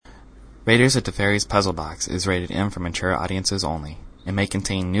Raiders of Teferi's Puzzle Box is rated M for mature audiences only. It may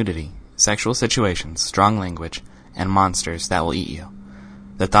contain nudity, sexual situations, strong language, and monsters that will eat you.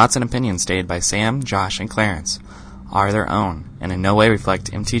 The thoughts and opinions stated by Sam, Josh, and Clarence are their own and in no way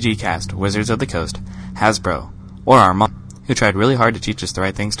reflect MTG Cast, Wizards of the Coast, Hasbro, or our mom, who tried really hard to teach us the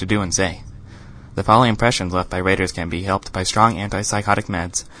right things to do and say. The following impressions left by Raiders can be helped by strong antipsychotic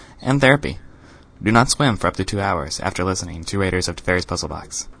meds and therapy. Do not swim for up to 2 hours after listening to Raiders of Teferi's Puzzle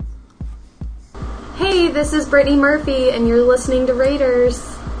Box. Hey, this is Brittany Murphy, and you're listening to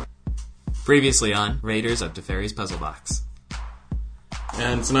Raiders. Previously on Raiders of Teferi's Puzzle Box.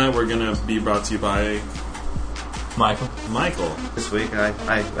 And tonight we're going to be brought to you by Michael. This week,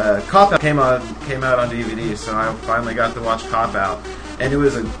 Cop Out came out on DVD, so I finally got to watch Cop Out, and it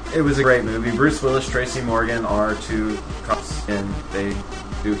was a great movie. Bruce Willis, Tracy Morgan are two cops, and they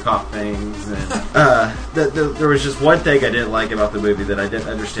do cop things. And there was just one thing I didn't like about the movie that I didn't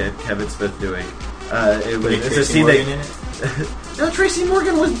understand Kevin Smith doing. It's a scene No, Tracy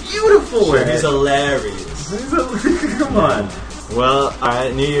Morgan was beautiful. Sure, he's hilarious. Come on. Well,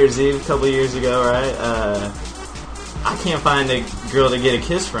 alright, New Year's Eve a couple years ago, right? I can't find a girl to get a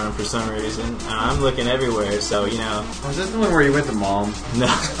kiss from for some reason. I'm looking everywhere, so, you know. Was this the one where you went to Mom? No.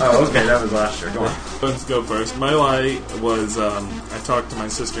 Oh, okay, that was last year. Go on. Let's go first. My lie was I talked to my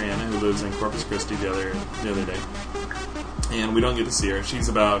sister Anna, who lives in Corpus Christi, the other day. And we don't get to see her. She's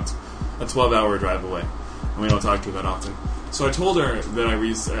about a 12-hour drive away, and we don't talk to her that often. So I told her that I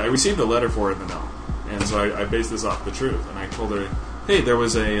received a letter for her in the mail, and so I based this off the truth. And I told her, hey, there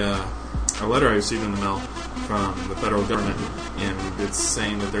was a letter I received in the mail from the federal government, and it's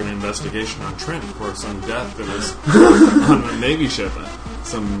saying that there's an investigation on Trent for some death that was on a Navy ship,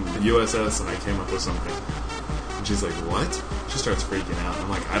 some USS, and I came up with something. And she's like, what? She starts freaking out. I'm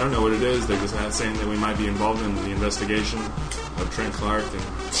like, I don't know what it is. They're just saying that we might be involved in the investigation of Trent Clark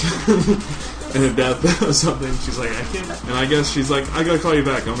and the death of something. She's like, I can't. And I guess she's like, I gotta call you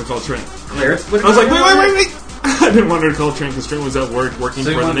back. I'm gonna call Trent. Claire? I was like, wait. I didn't want her to call Trent because Trent was at work working for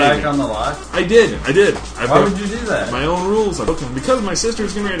the Navy. So you went back on the lot? I did. Why would you do that? My own rules. I broke them because my sister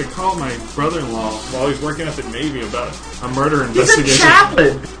was getting ready to call my brother-in-law while he's working at the Navy about a murder investigation. He's a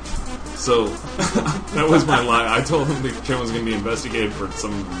chaplain! So, that was my lie. I told him that Trent was going to be investigated for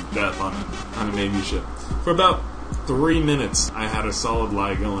some death on a Navy ship. For about 3 minutes, I had a solid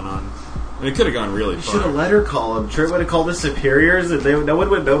lie going on. And it could have gone really far. You should have let her call him. Trent would have called his superiors, and no one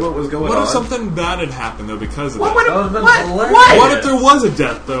would know what was going on. What if something bad had happened, though, because of that? What if there was a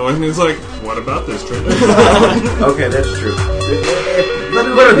death, though? And it's like, what about this, Trent? Okay, that's true.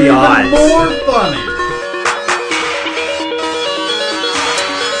 What are the odds? More funny.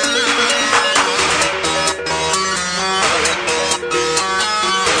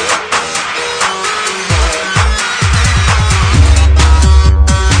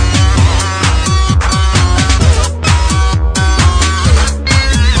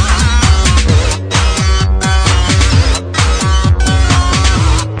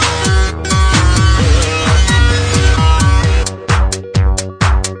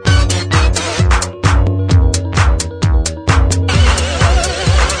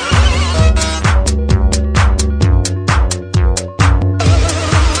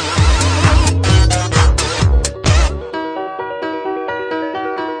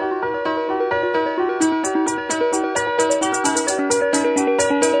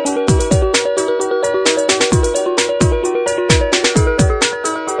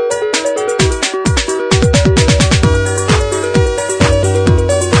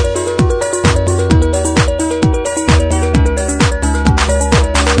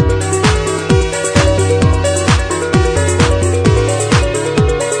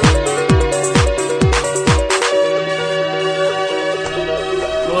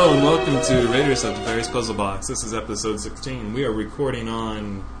 Puzzle Box. This is episode 16. We are recording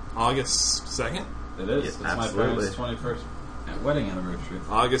on August 2nd? It is. It's absolutely. my parents' 21st wedding anniversary.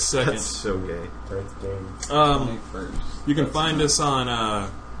 August 2nd. That's so gay. Birthday. 21st. You can find us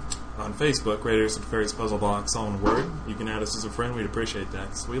on Facebook, Raiders of Teferi's Puzzle Box, all in word. You can add us as a friend. We'd appreciate that,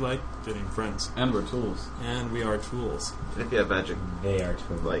 because we like getting friends. And we're tools. And we are tools. If you have magic. They are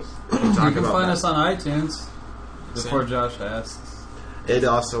tools. Like, you can find us on iTunes. Before Josh asks. And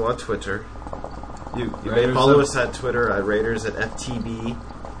also on Twitter. You may follow us at Twitter at Raiders at FTB.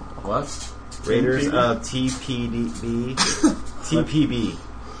 What? Raiders of TPB. TPB.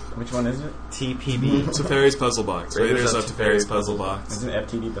 Which one is it? TPB. Teferi's Puzzle Box. Raiders of Teferi's Puzzle Box. Isn't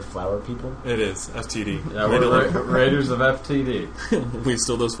FTD the flower people? It is. FTD. Yeah, we're Raiders of FTD. We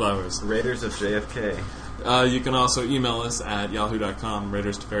steal those flowers. Raiders of JFK. You can also email us at yahoo.com.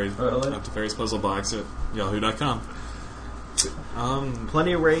 Raiders of Teferi's Puzzle Box at yahoo.com.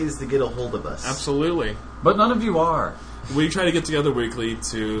 Plenty of ways to get a hold of us. Absolutely. But none of you are. We try to get together weekly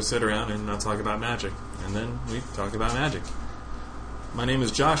to sit around and talk about magic. And then we talk about magic. My name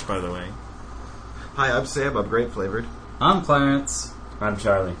is Josh, by the way. Hi, I'm Sam. I'm grape flavored. I'm Clarence. I'm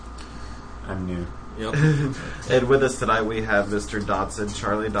Charlie. I'm new. Yep. And with us tonight we have Mr. Dodson,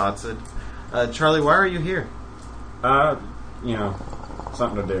 Charlie Dodson. Charlie, why are you here?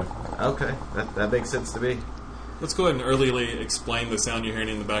 Something to do. Okay, that makes sense to me. Let's go ahead and earlyly explain the sound you're hearing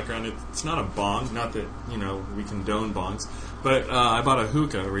in the background. It's not a bong, not that, we condone bongs, but I bought a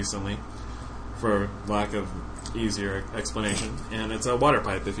hookah recently, for lack of easier explanation, and it's a water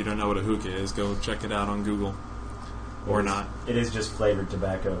pipe. If you don't know what a hookah is, go check it out on Google. Or not. It is just flavored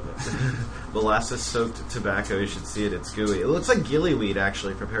tobacco. Molasses-soaked tobacco, you should see it, it's gooey. It looks like gillyweed,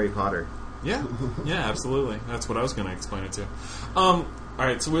 actually, from Harry Potter. Yeah, absolutely. That's what I was going to explain it to.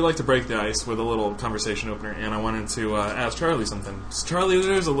 Alright, so we like to break the ice with a little conversation opener, and I wanted to ask Charlie something. So Charlie,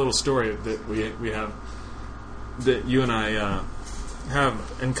 there's a little story that we have, that you and I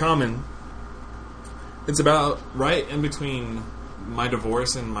have in common. It's about right in between my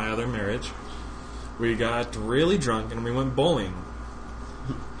divorce and my other marriage. We got really drunk and we went bowling.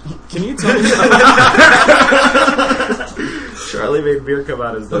 Can you tell me? Charlie made beer come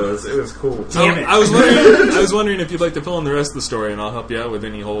out his nose. It was cool. Damn it. I was wondering if you'd like to fill in the rest of the story, and I'll help you out with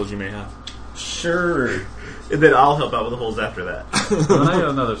any holes you may have. Sure. And then I'll help out with the holes after that. And I got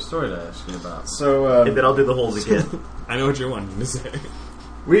another story to ask you about. So, And then I'll do the holes again. I know what you're wanting to say.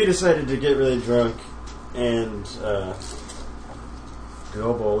 we decided to get really drunk and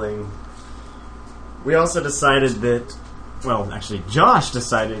go bowling. We also decided that, Josh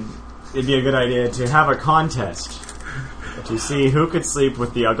decided it'd be a good idea to have a contest to see who could sleep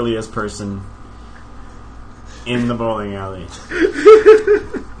with the ugliest person in the bowling alley.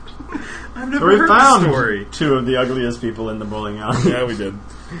 I've never We heard found the story. two of the ugliest people in the bowling alley. Yeah, we did.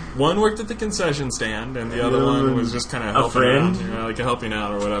 One worked at the concession stand, and the other one was just kind of helping friend? out, like a helping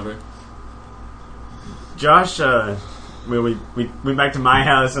out or whatever. Josh, we went back to my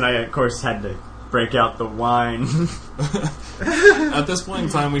house, and I, of course, had to break out the wine. At this point in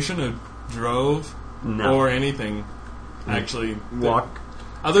time, we shouldn't have drove or anything. Actually, Walk.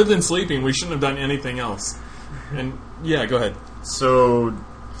 Other than sleeping, we shouldn't have done anything else. And yeah, go ahead. So,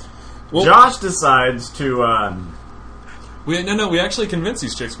 Well, Josh decides to. We actually convinced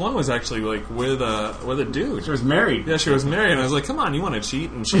these chicks. One was actually like with a dude. She was married. Yeah, she was married, and I was like, "Come on, you want to cheat?"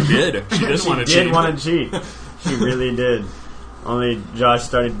 And she did. She did want to She cheat. did want to cheat. She really did. Only Josh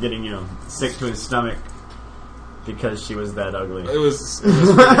started getting, sick to his stomach because she was that ugly. It was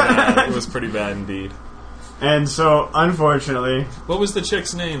pretty bad. It was pretty bad indeed. And so, unfortunately, What was the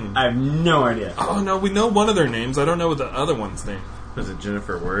chick's name? I have no idea. Oh no, we know one of their names. I don't know what the other one's name. Was it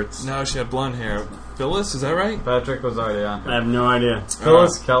Jennifer Wirtz? No, she had blonde hair. Phyllis, is that right? Patrick was already on I here. have no idea.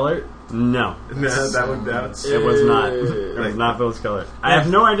 Phyllis Keller. No. No, that's... It was not. It was not Phyllis Keller. I have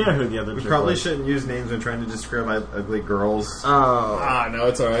no idea who the other We chick probably was. shouldn't use names when trying to describe ugly girls. Oh. No,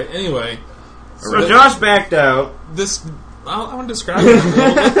 it's all right. Anyway, So Josh backed out. this I want to describe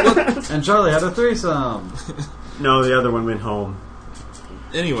it. And Charlie had a threesome. No, the other one went home.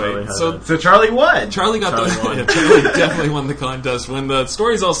 Anyway, Charlie had so it. So Charlie won! Charlie got Charlie the won. yeah, Charlie definitely won the contest. When the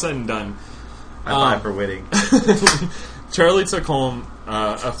story's all said and done, High five for winning. Charlie took home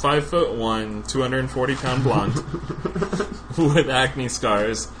a 5'1", 240-pound blonde with acne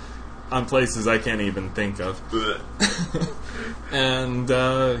scars on places I can't even think of. And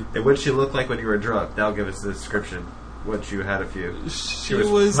And what'd she look like when you were drunk? Now give us the description. Once you had a few. she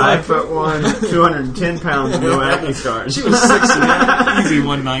was 5'1", 210 pounds, no acne scars. She was 6'1", easy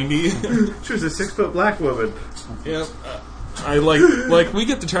 190. She was a 6-foot black woman. Yep. I like we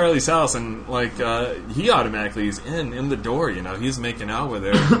get to Charlie's house and he automatically is in the door. He's making out with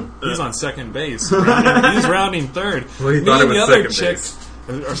her. He's on second base. He's rounding third. Well, he Me thought it and the was other second chick, base.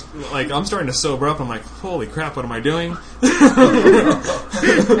 I'm starting to sober up. I'm like, holy crap, what am I doing? We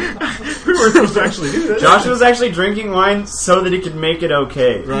weren't supposed to actually do this. Josh was actually drinking wine so that he could make it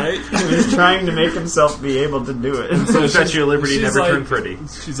okay. Right? He was trying to make himself be able to do it. So Statue of Liberty she's never like- turned pretty.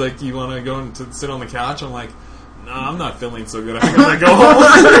 She's like, do you want to go and sit on the couch? I'm like, no, I'm not feeling so good. I gotta go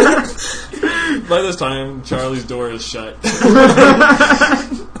home. By this time, Charlie's door is shut.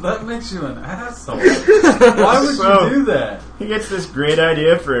 That makes you an asshole. Why would So- you do that? He gets this great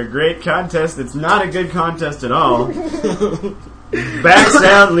idea for a great contest that's not a good contest at all. Backs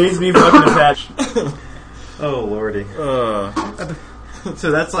out, leaves me bucking a patch. Oh, lordy. Uh, So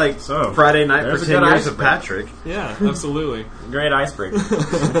that's like So, Friday night there's for a 10 good years of icebreaker. Patrick. yeah, absolutely. Great icebreaker.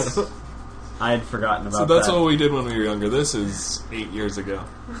 I had forgotten about So that's that. what we did when we were younger. This is 8 years ago.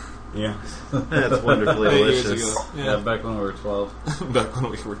 Yeah. That's wonderfully 8 years delicious. ago. Yeah, back when we were 12. Back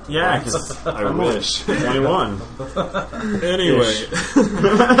when we were. Yeah, because I wish. 21. Anyway,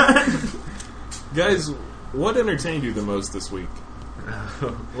 guys, what entertained you the most this week?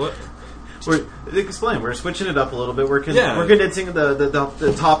 What? Explain. We're switching it up a little bit. We're Yeah. we're condensing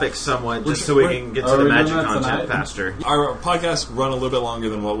the topics somewhat, just so we can get to the we magic doing that content tonight? faster. Our podcasts run a little bit longer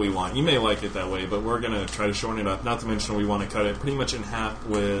than what we want. You may like it that way, but we're going to try to shorten it up. Not to mention we want to cut it pretty much in half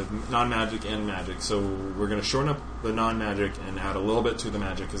with non-magic and magic. So we're going to shorten up the non-magic and add a little bit to the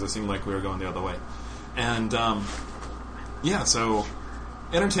magic because it seemed like we were going the other way. And, so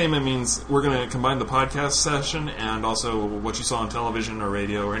entertainment means we're going to combine the podcast session and also what you saw on television or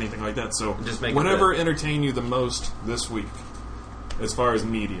radio or anything like that. So Just make it whatever fit. entertained you the most this week as far as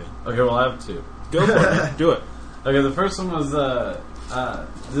media. Okay, well, I have two. Go for it. Man. Do it. Okay, the first one was,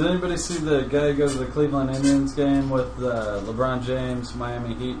 did anybody see the guy go to the Cleveland Indians game with the LeBron James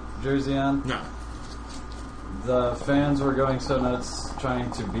Miami Heat jersey on? No. The fans were going so nuts trying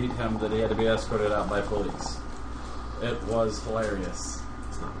to beat him that he had to be escorted out by police. It was hilarious.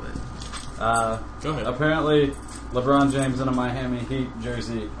 It's not lit. Go ahead. Apparently, LeBron James in a Miami Heat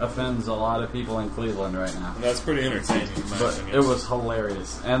jersey offends a lot of people in Cleveland right now. That's pretty entertaining, in my But opinion. it was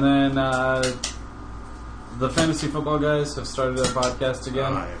hilarious. And then the fantasy football guys have started their podcast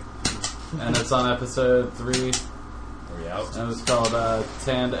again, and it's on episode 3. Are we out? And it's called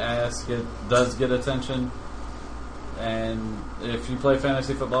Tanned Ass Does Get Attention. And if you play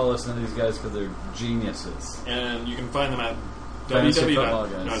fantasy football, listen to these guys because they're geniuses. And you can find them at Fantasy www. Football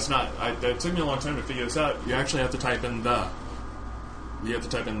Guys. No, it's not. It took me a long time to figure this out. You actually have to type in the. You have to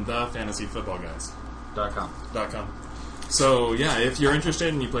type in the fantasyfootballguys.com. So yeah, if you're interested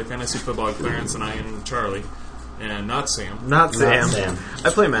and you play fantasy football with Clarence and I and Charlie, and not Sam. Not Sam. Sam. I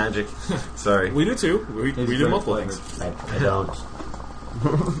play Magic. Sorry. We do too. We do very multiple clever. things. I don't.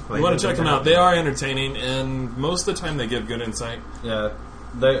 You want to check them out. They are entertaining, and most of the time they give good insight. Yeah.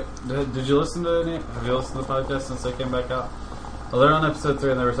 Did you listen to any? Have you listened to the podcast since they came back out? Well, they're on episode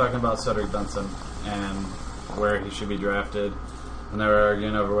 3, and they were talking about Cedric Benson and where he should be drafted, and they were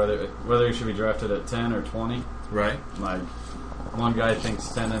arguing over whether he should be drafted at 10 or 20. Right. Like, one guy thinks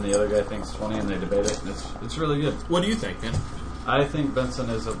 10 and the other guy thinks 20, and they debate it. And it's really good. What do you think, man? I think Benson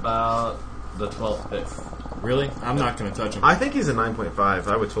is about the 12th pick. Really? I'm not going to touch him. I think he's a 9.5.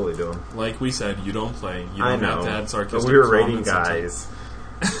 I would totally do him. Like we said, you don't play. You I don't have know. to add But sarcastic we were rating comments.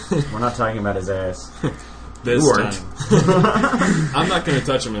 guys. We're not talking about his ass. This You weren't. time. I'm not going to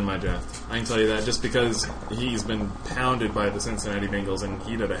touch him in my draft. I can tell you that just because he's been pounded by the Cincinnati Bengals and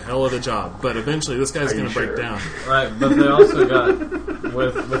he did a hell of a job. But eventually this guy's Are you going to break sure? down. Right, but they also got,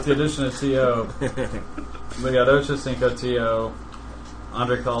 with the addition of T.O., we got Ocho Cinco, T.O.,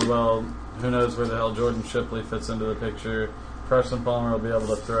 Andre Caldwell, who knows where the hell Jordan Shipley fits into the picture. Carson Palmer will be able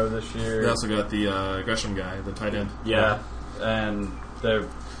to throw this year. We also got the Gresham guy, the tight end. Yeah, and they're...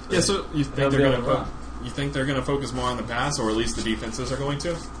 Yeah, so you They'll think be they're able going to to run. you think they're going to focus more on the pass, or at least the defenses are going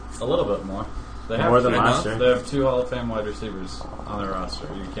to? A little bit more. They More have than enough. last year. They have 2 Hall of Fame wide receivers on their roster.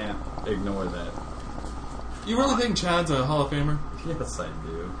 You can't ignore that. You really think Chad's a Hall of Famer? Yes, I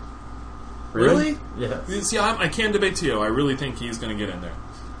do. Really? Yes. See, I can't debate T.O. I really think he's going to get in there.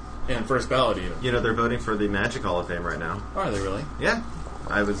 And first ballot even. You know, they're voting for the Magic Hall of Fame right now. Are they really? Yeah.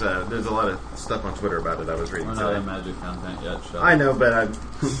 I was. There's a lot of stuff on Twitter about it. I was reading We're not in today. Magic content yet, Sean. I know, but I'm.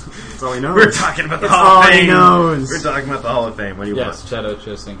 That's all he knows. We're talking about the That's Hall of all he Fame. knows. We're talking about the Hall of Fame. What do you Yes, Chad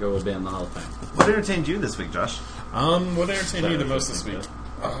Ochocinco would be in the Hall of Fame. want? What entertained you this week, Josh? What entertained you the most this week?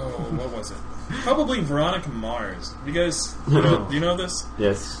 Oh, what was it? Probably Veronica Mars. You guys, do you know this?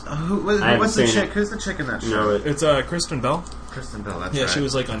 Yes. I haven't what's the seen chick? it. Who's the chick in that show? No, it. It's Kristen Bell. Kristen Bell. That's Yeah, right. she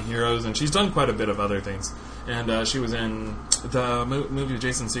was like on Heroes, and she's done quite a bit of other things. And she was in the movie with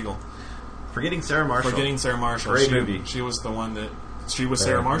Jason Segel. Forgetting Sarah Marshall. Forgetting Sarah Marshall. Great movie. She was the one that... She was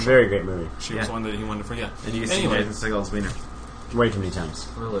Sarah Marshall. Very great movie. She was Yeah. one that he wanted to forget. And you see Anyway, Jason Segel's wiener. Way too many times.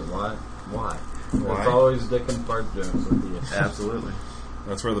 Really, why? Why? It's always Dick and Fart jokes with you. Absolutely.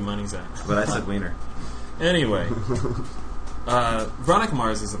 that's where the money's at. But I said wiener. Anyway, Veronica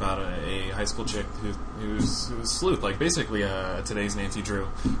Mars is about a high school chick who's a sleuth, like basically today's Nancy Drew.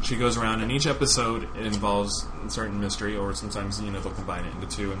 She goes around, and each episode involves a certain mystery, or sometimes they'll combine it into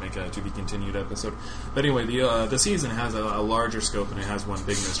 2 and make a to be continued episode. But anyway, the season has a larger scope, and it has one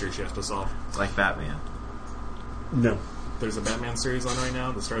big mystery she has to solve. It's like Batman. No. There's a Batman series on right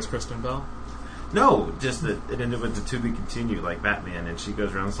now that stars Kristen Bell. No, just that it ended with the to be continued, like Batman, and she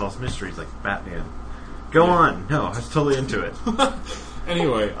goes around and solves mysteries like Batman. Go on. No, I was totally into it.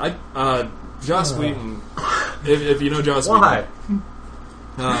 Anyway, Joss Whedon, if you know Joss Why?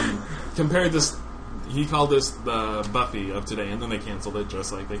 Whedon, compared this He called this the Buffy of today, and then they canceled it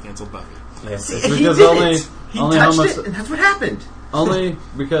just like they canceled Buffy. Yes, He it's because didn't. He only touched homos- it, and that's what happened. only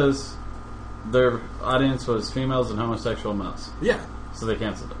because their audience was females and homosexual males, Yeah, so they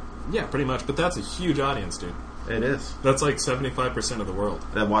canceled it. yeah, pretty much. But that's a huge audience, dude. It is. That's like 75% of the world.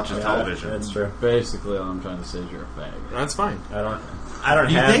 That watches television. That's true. Basically, all I'm trying to say is you're a fag. That's fine. I don't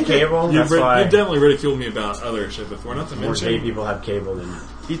You have think cable. You've, That's why you've definitely ridiculed me about other shit before. Not to more gay mention, people have cable than.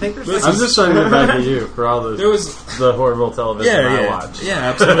 Do you think there's This I'm is- just trying to get back at you for all there was the horrible television I watch. yeah,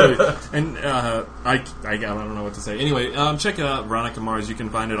 absolutely. And I don't know what to say. Anyway, check it out, Veronica Mars. You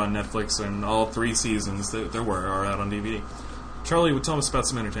can find it on Netflix, and all 3 seasons that there are out on DVD. Charlie, tell us about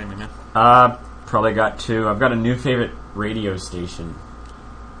some entertainment, man. Probably got 2. I've got a new favorite radio station.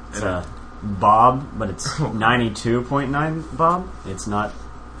 It's Bob, but it's 92.9 Bob. It's not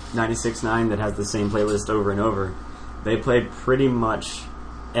 96.9 that has the same playlist over and over. They play pretty much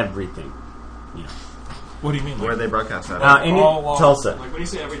everything. Yeah. What do you mean? where they broadcast that? In all Tulsa. Like when you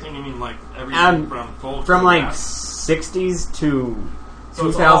say everything, you mean like everything from folk From to like rap? 60s to So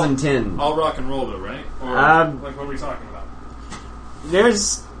it's 2010. all rock and roll, though, right? Or like what are we talking about?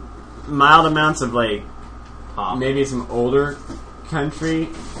 There's mild amounts of like Pop. maybe some older country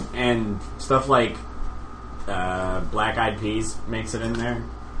and stuff like Black Eyed Peas makes it in there.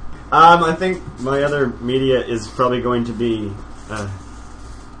 I think my other media is probably going to be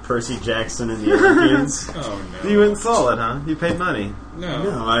Percy Jackson and the Olympians. Oh no! You install it, huh? You paid money.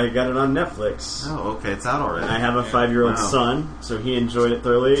 No, I got it on Netflix. Oh, okay. It's out already. And I have a 5-year-old Wow. son, so he enjoyed it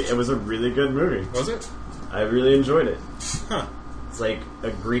thoroughly. It was a really good movie. Was it? I really enjoyed it. Huh? It's like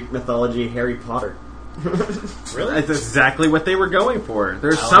a Greek mythology Harry Potter. Really? That's exactly what they were going for.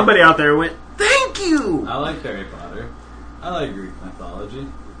 There's somebody out there who went, "Thank you." I like Harry Potter. I like Greek mythology.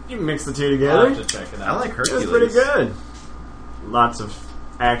 You can mix the two I'll together. have to check it out. I like It Hercules. was pretty good. Lots of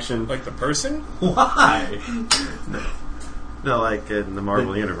action. Like the person? Why? No, like in the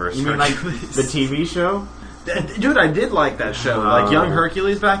Marvel universe. You mean like Hercules. the TV show? Dude, I did like that show. Like Oh. Young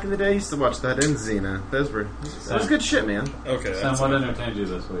Hercules back in the day. I used to watch that in Xena. That was good shit, man. Okay. Sam, That's what entertained you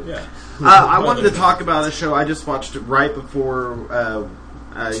this week? yeah. I wanted to talk about a show I just watched right before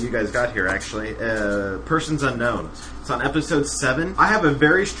you guys got here, actually. Persons Unknown. It's on episode 7. I have a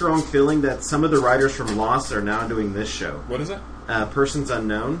very strong feeling that some of the writers from Lost are now doing this show. What is it? Persons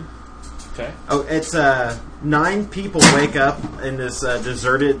Unknown. Okay. Oh, it's 9 people wake up in this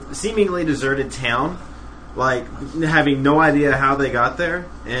seemingly deserted town, like having no idea how they got there,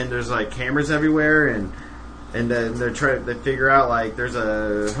 and there's like cameras everywhere, and then they're trying to figure out like there's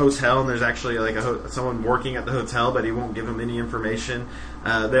a hotel and there's actually like someone working at the hotel, but he won't give them any information.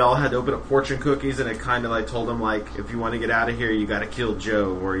 They all had to open up fortune cookies, and it kind of like told them like if you want to get out of here, you got to kill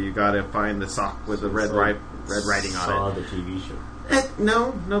Joe, or you got to find the sock with the red writing on it. The TV show.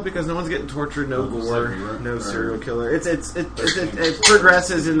 No, because no one's getting tortured, no gore, Slavery, no or- serial killer. It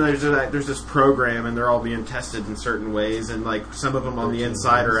progresses, and there's this program, and they're all being tested in certain ways, and like some of them on the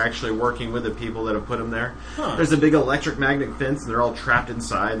inside are actually working with the people that have put them there. Huh. There's a big electric magnet fence, and they're all trapped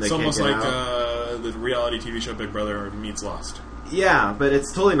inside, and they It's can't almost get like out. the reality TV show Big Brother meets Lost. Yeah, but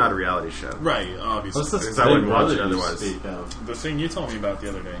it's totally not a reality show. Right, obviously. What's this Because I Big wouldn't watch Brother it you otherwise. speak of? The thing you told me about the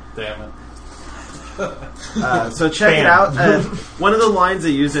other day. Damn it. So check it Bam. out. One of the lines they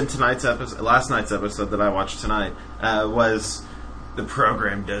used in last night's episode that I watched tonight was, "The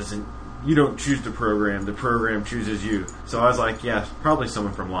program doesn't. You don't choose the program chooses you." So I was like, yeah, probably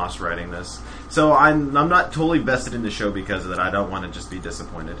someone from Lost writing this. So I'm not totally vested in the show because of that. I don't want to just be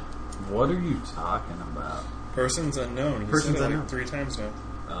disappointed. What are you talking about? Persons Unknown. He Persons said it Unknown. like 3 times now.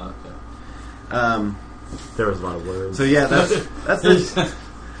 Oh, okay. There was a lot of words. So yeah, that's the.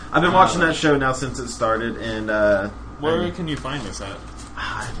 I've been watching that show now since it started, and Where can you find this at?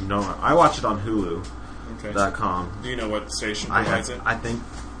 I watch it on Hulu.com. Okay. Do you know what station I provides it? think.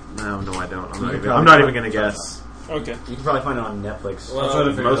 No, I don't. You I'm probably not don't. even going to guess. Okay. You can probably find it on Netflix. Well, I'll try to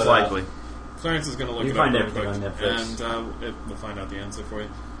figure Most that out. likely. Clarence is going to look You it can find up real everything quick, on Netflix. and we'll find out the answer for you.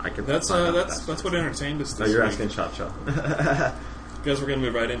 I could. That's find out that's what entertained us No, this you're week. asking Cha-Cha. Guys, we're going to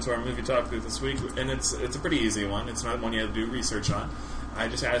move right into our movie talk this week, and it's a pretty easy one. It's not one you have to do research on. I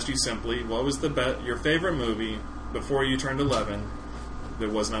just asked you simply, what was your favorite movie before you turned 11 that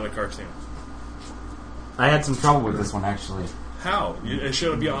was not a cartoon? I had some trouble with this one actually How? It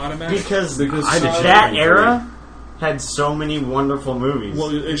should be automatic? because I did that too. era had so many wonderful movies. Well,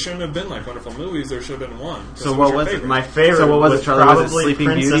 it shouldn't have been like Wonderful Movies. There should have been one. 'cause So it what your was it? favorite. My favorite So what was it, Charlie? Was it probably Sleeping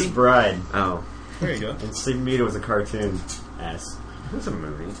Princess Beauty? Bride. Oh, There you go. And Sleeping Beauty was a cartoon. Ass. it was a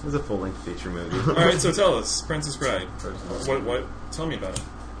movie. It was a full-length feature movie. All right, so tell us, Princess Bride. What? Tell me about it.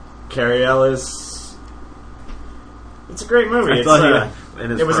 Carrie Ellis. It's a great movie. I It's, thought he- in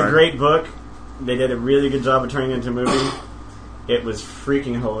his it was a prime. great book. they did a really good job of turning it into a movie. It was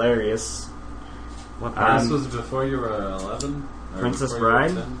freaking hilarious. What This was before you were 11? Or Princess before you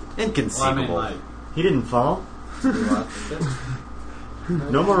were Bride? 10? Inconceivable. Well, I mean, He didn't fall. like, you watched it?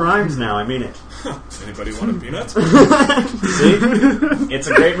 No more rhymes now, I mean it. Anybody want a peanut? See? It's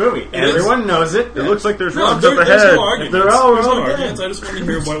a great movie. Everyone knows it. It looks like there's rocks up there's ahead. no arguments. They're all There's no dead. arguments. I just want to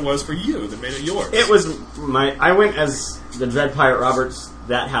hear what it was for you that made it yours. It was I went as the Dread Pirate Roberts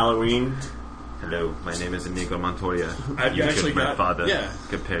that Halloween. Hello, my name is Inigo Montoya. I've You actually killed my got- father. yeah.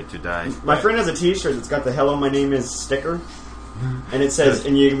 Prepared to die. My friend has a T-shirt that's got the "Hello, my name is" sticker, and it says,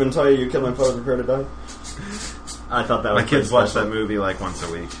 "Inigo Montoya, you killed my father, prepare to die." I thought that was My kids pretty watch special. that movie like once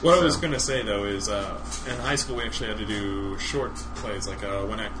a week. What I so. was going to say, though, is in high school we actually had to do short plays, like a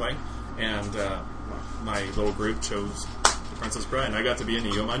one-act play, and my little group chose The Princess Bride, and I got to be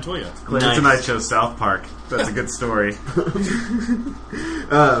Inigo Montoya. Clinton Nice. and I chose South Park. That's a good story.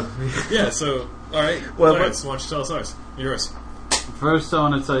 Yeah, so, all right. Well, Lawrence, why don't you tell us ours? Yours. First, I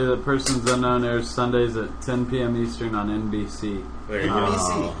want to tell you that Persons Unknown airs Sundays at 10 p.m. Eastern on NBC. There you go.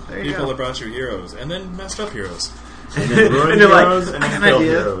 NBC. There you People go. that brought you heroes, and then messed up heroes. And then ruined And they're like, heroes, I and got then an killed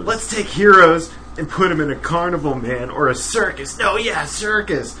idea. heroes. Let's take heroes and put them in a carnival, man, or a circus. No, yeah,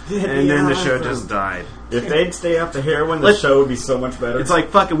 circus. And then the show just died. If they'd stay off the heroin, the Let's- show would be so much better. It's like,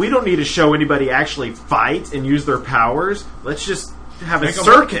 fuck it, we don't need to show anybody actually fight and use their powers. Let's just have a Make 'em-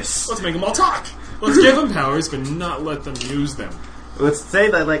 circus. Let's make them all talk. Let's give them powers, but not let them use them. Let's say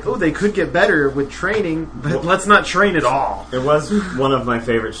that, like, oh, they could get better with training, but let's not train at all. it was one of my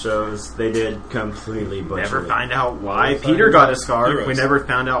favorite shows. They did completely butcher Never it. find out why Peter got a scar. Heroes. We never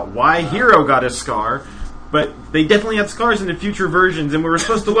found out why Hero got a scar. But they definitely had scars in the future versions, and we were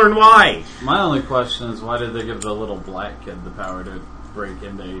supposed to learn why. My only question is, why did they give the little black kid the power to break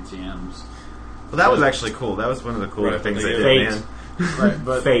into ATMs? Well, that was actually cool. That was one of the cooler Right, things but they they- did, Fate. man. Right,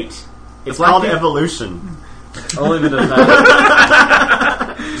 but Fate. It's Black called Kid- evolution. I'll leave it at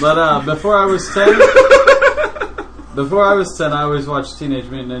that. But before I was 10, I always watched Teenage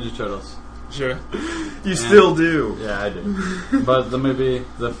Mutant Ninja Turtles. Sure. You still do. Yeah, I do. But the movie,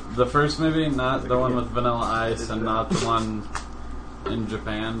 the first movie, not the one with Vanilla Ice and not the one in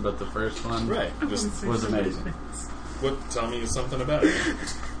Japan, but the first one, Right. Just was amazing. tell me something about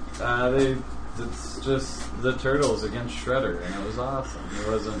it. It's just the Turtles against Shredder, and it was awesome. It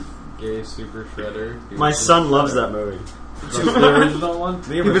wasn't gay Super Shredder. He My was just son loves Shredder. that movie. The original one?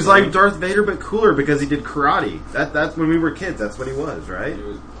 He was like Darth Vader, but cooler because he did karate. That's when we were kids. That's what he was, right? He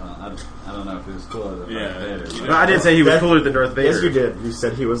was, I don't know if he was cooler than Yeah, Darth Vader. you but- But I didn't say he was That- cooler than Darth Vader. Yes, you did. You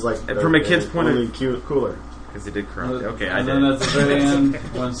said he was like From a kid's point of- only cooler. Because he did karate. Okay, I and did. then at the very end,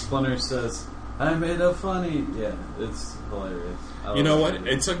 when Splinter says, "I made a funny," yeah, it's hilarious. I You know love what? it.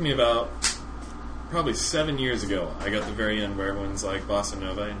 It took me about probably 7 years ago. I got the very end where everyone's like Bossa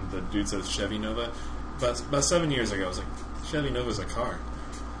Nova and the dude says Chevy Nova. But about 7 years ago, I was like, Chevy Nova's a car.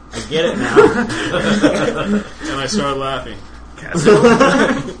 I get it now. And I started laughing.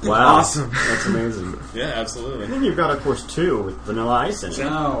 Wow. Awesome. That's amazing. Yeah, absolutely. And then you've got, of course, 2 with Vanilla Ice in it.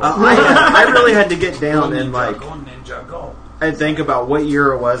 No. I really had to get down and like Go Ninja, go. and think about what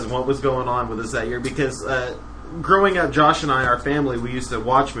year it was and what was going on with us that year because growing up, Josh and I, our family, we used to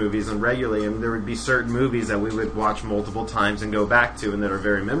watch movies and regularly, and there would be certain movies that we would watch multiple times and go back to and that are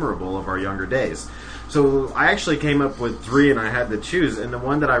very memorable of our younger days. So I actually came up with 3 and I had to choose, and the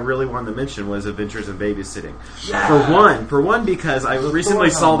one that I really wanted to mention was Adventures in Babysitting. Yeah. For one because I recently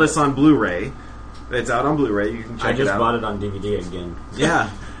saw this on Blu-ray. It's out on Blu-ray. You can check I it just out. bought it on DVD again. Yeah.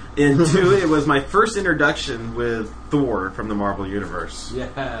 And 2, it was my first introduction with Thor from the Marvel Universe.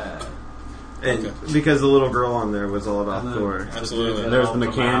 Yeah. And Okay. because the little girl on there was all about And then- Thor. Absolutely. There's the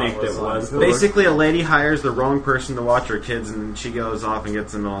mechanic that was Thor. Basically, a lady hires the wrong person to watch her kids, and she goes off and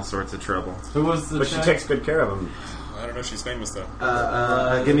gets in all sorts of trouble. Who was the But she chick? takes good care of him. I don't know if she's famous,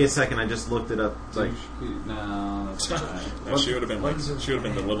 though. Give me a second. I just looked it up. Like, No, that's not right. No, she would have been she would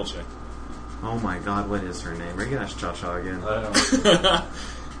have been the little chick. oh my God, what is her name? We're gonna ask Cha Cha again. I don't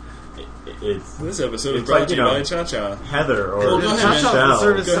It's This episode is It's brought like, to you you know, by Cha Cha. Heather or Well, go ahead, man. Michelle. The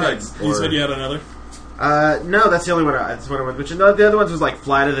service Go ahead. sucks. You said you had another? No, that's the only one. That's what I went. Which the other ones was like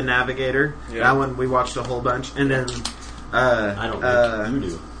Flight of the Navigator. Yeah. That one we watched a whole bunch, and then I don't think you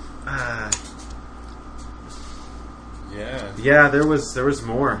do. Yeah. there was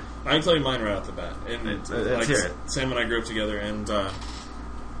more. I can tell you mine right off the bat. And Let's hear it. Sam and I grew up together, and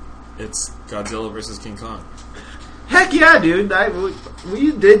it's Godzilla versus King Kong. Heck yeah, dude!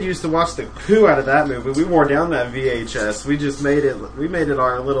 We did used to watch the poo out of that movie. We wore down that VHS. We just made it. We made it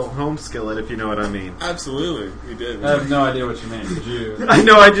our little home skillet, if you know what I mean. Absolutely, we did. I have no idea what you mean. Did you? I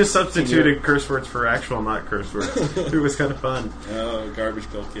know. I just substituted curse words for actual not curse words. It was kind of fun. Oh, garbage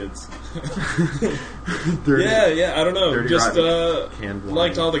pail kids. Dirty, yeah. I don't know. dirty, Just canned wine.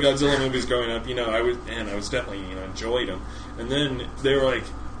 liked all the Godzilla movies growing up. I was definitely enjoyed them. And then they were like,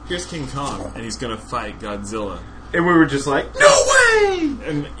 "Here's King Kong, and he's gonna fight Godzilla." And we were just like, no way!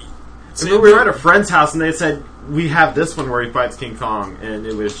 And we were at a friend's house, and they said, we have this one where he fights King Kong. And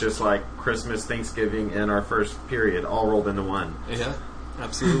it was just like Christmas, Thanksgiving, and our first period all rolled into one. Yeah,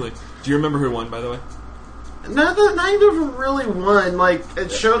 absolutely. Do you remember who won, by the way? Neither of them really won. Like, it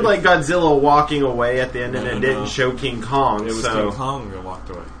showed like Godzilla walking away at the end, and No, it no. didn't show King Kong. It was so. King Kong that walked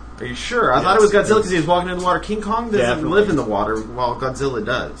away. Are you sure? I thought it was Godzilla because he was walking in the water. King Kong doesn't Definitely. live in the water while Godzilla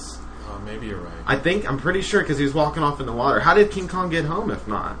does. Oh, maybe you're right. I'm pretty sure because he was walking off in the water. How did King Kong get home if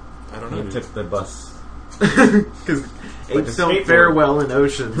not? I don't know. He took the bus. Because Like apes a don't skateboard. fare well in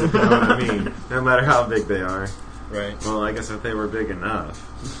oceans, if you know what I mean. No matter how big they are. Right. Well, I guess if they were big enough.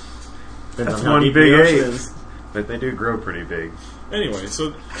 Depends That's on how one deep big the ocean ape. is. But they do grow pretty big. Anyway,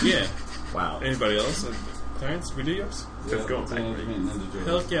 so yeah. Wow. Anybody else? Clarence, videos? Just go Teenage Mutant Ninja Turtles.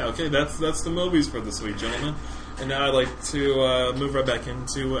 Hell yeah. Okay, that's the movies for this week, gentlemen. And now I'd like to move right back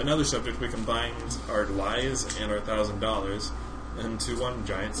into another subject. We combined our lies and our $1,000 into one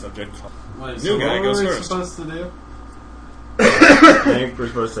giant subject. Wait, New so guy what goes were we first. supposed to do? I think we're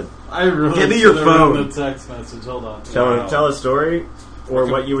supposed to I really Give me your should have written phone. the text message. Hold on. tell a story or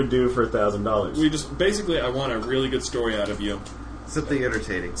Okay. what you would do for $1,000. We just basically, I want a really good story out of you, Something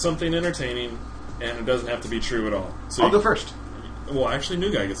entertaining. something entertaining, and it doesn't have to be true at all. So I'll you- go first. Well, actually,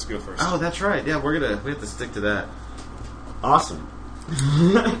 new guy gets to go first. Oh, that's right. Yeah, we have to stick to that. Awesome.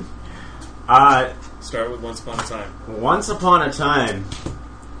 Start with Once Upon a Time. Once upon a time,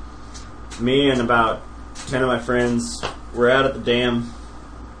 me and about 10 of my friends were out at the dam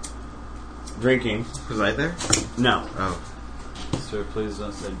drinking. Was I there? No. Oh. Sir, please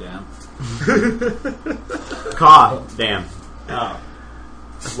don't say damn. Dam. Oh,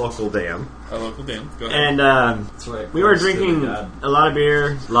 Local dam. A local dam. Go ahead. And that's right. we were Close to drinking God. a lot of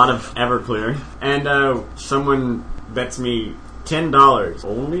beer, a lot of Everclear, and someone bets me $10,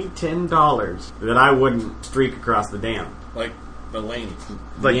 only $10, that I wouldn't streak across the dam. Like the lane.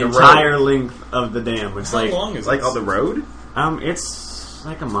 Like the the entire length of the dam. It's How like long is Like this? on the road? It's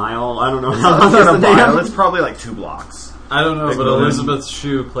like a mile. I don't know It's how long not is a the mile. dam. It's probably like 2 blocks. I don't know, Big but balloon. Elizabeth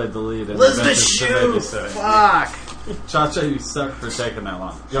Shue played the lead in Elizabeth Adventures to Shue! Babysitting. Fuck! Cha-Cha, you suck for taking that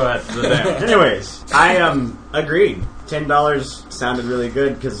long. Go ahead. The dam. Anyways, I agreed. $10 sounded really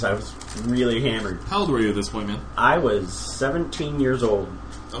good because I was really hammered. How old were you at this point, man? I was 17 years old.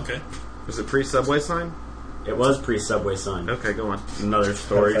 Okay. Was it pre-subway sign? It was pre-subway sign. Okay, go on. Another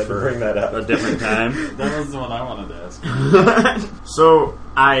story Had to for bring that up. a different time. That was the one I wanted to ask. So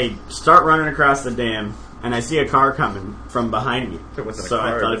I start running across the dam, and I see a car coming from behind me. It wasn't So a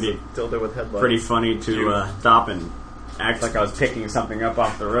car. I thought it was it'd be a dildo with headlights. pretty funny to stop and act like I was picking something up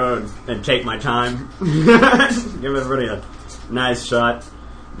off the road and take my time. Give everybody a nice shot.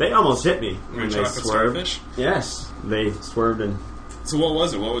 They almost hit me Your when they chocolate swerved. starfish? Yes, they swerved, and So what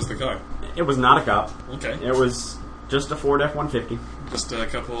was it? What was the car? it was not a cop. Okay. It was just a Ford F-150. Just a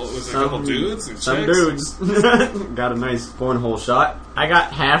couple. Was it a couple dudes? And Some chicks? dudes. Got a nice cornhole shot. I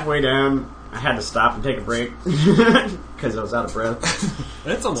got halfway down. I had to stop and take a break because I was out of breath. It's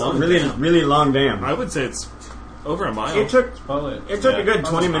a It's a long really, dam. really long dam. I would say it's over a mile. It took Probably. a good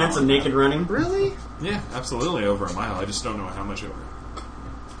 20 minutes of naked running. Really? Yeah, absolutely over a mile. I just don't know how much over.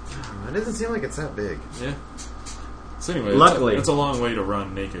 It doesn't seem like it's that big. Yeah. So anyway, Luckily. it's a long way to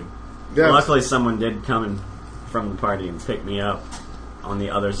run naked. Luckily, someone did come in from the party and pick me up on the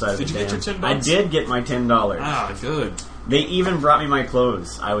other side Did of the you dam. get your $10? I did get my $10. Ah, good. They even brought me my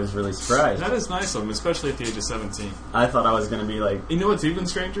clothes. I was really surprised. That is nice of them, especially at the age of 17. I thought I was going to be like, You know what's even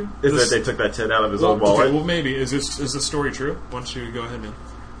stranger? Is This- that they took that tit out of his well, old wallet? okay, well, maybe. Is this story true? Why don't you go ahead, man?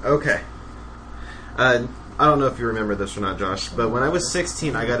 Okay. I don't know if you remember this or not, Josh, but when I was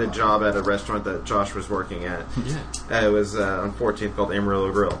 16, I got a job at a restaurant that Josh was working at. Yeah. It was on 14th called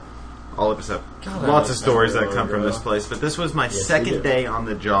Amarillo Grill. All of us have God, I lots love of stories that Amarillo come from Grill. this place, but this was my Yes, we second do. day on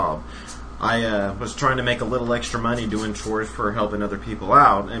the job. I was trying to make a little extra money doing chores for helping other people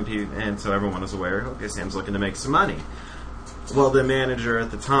out, and so everyone was aware, okay, Sam's looking to make some money. Well, the manager at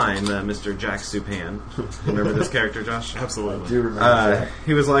the time, Mr. Jack Supan, remember this character, Josh? Absolutely. do remember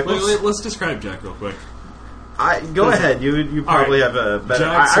He was like, Wait, let's describe Jack real quick. Go ahead. You probably have a better...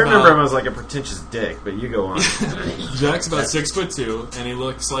 Jack's I remember about- him as like a pretentious dick, but you go on. Jack's about 6'2", and he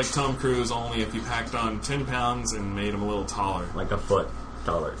looks like Tom Cruise only if you packed on 10 pounds and made him a little taller. Like a foot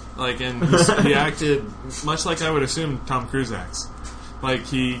taller. Like, and he acted much like I would assume Tom Cruise acts. Like,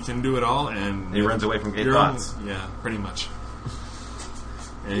 he can do it all, and... He runs away from gay you're thoughts. Yeah, pretty much.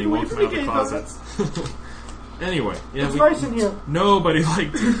 And he won't come out of the closet. Anyway, yeah, It's nice in here. nobody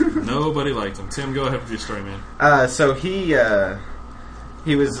liked him. Nobody liked him. Tim, go ahead with your story, man. So he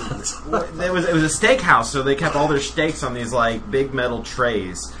was it was a steakhouse, so they kept all their steaks on these like big metal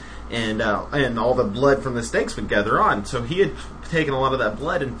trays, and all the blood from the steaks would gather on. So he had taken a lot of that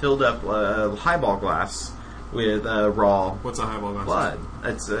blood and filled up a highball glass with raw What's a highball glass? blood.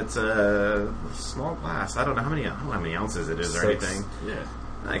 It's a small glass. I don't know how many ounces it is or 6. anything. Yeah.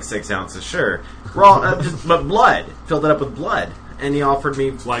 Like 6 ounces, sure. Raw, but blood. Filled it up with blood. And he offered me...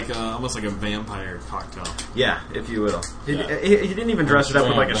 Like, almost like a vampire cocktail. Yeah, if you will. He Yeah. didn't even dress it up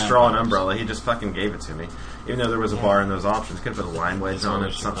with like a straw and Vampires. umbrella. He just fucking gave it to me. Even though there was a bar and those options. Could have put a lime wedge on it.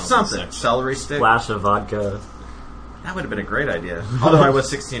 Resolution Something. 2006. Celery stick. Flash of vodka. That would have been a great idea. Although I was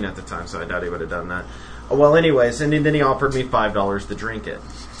 16 at the time, so I doubt he would have done that. Well, anyways, and then he offered me $5 to drink it.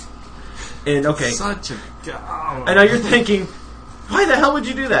 And, okay. Such a... Oh. I know you're thinking... Why the hell would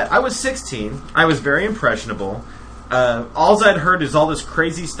you do that? I was 16. I was very impressionable. All I'd heard is all this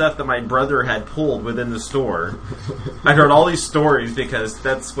crazy stuff that my brother had pulled within the store. I'd heard all these stories because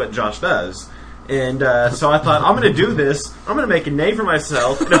that's what Josh does. And so I thought, I'm going to do this. I'm going to make a name for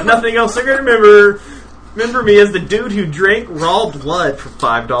myself. And if nothing else, they're going to remember me as the dude who drank raw blood for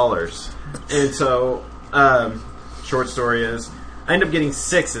 $5. And so, short story is, I ended up getting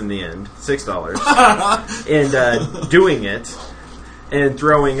 6 in the end. $6. And doing it. And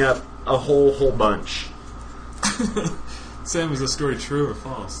throwing up a whole bunch. Sam, is this story true or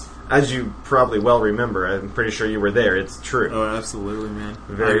false? As you probably well remember, I'm pretty sure you were there. It's true. Oh, absolutely, man.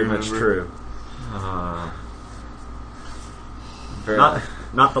 Very I much remember. true. Very,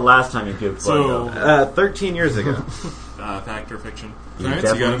 Not the last time you puked So- blood, though. 13 years ago. Fact or fiction? You Alright,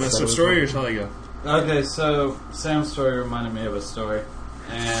 so you got a definitely messed said up it story, or was shall I go? Okay, so Sam's story reminded me of a story,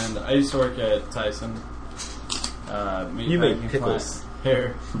 and I used to work at Tyson. Meat You made packing pickles. plant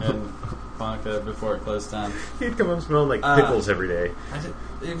here in Ponca before it closed down. He'd come home smelling like pickles every day. I didn't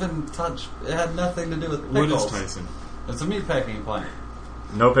even touch. It had nothing to do with What pickles. is Tyson? It's a meat packing plant.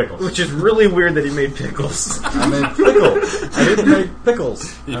 No pickles. Which is really weird that he made pickles. I made pickles. I didn't make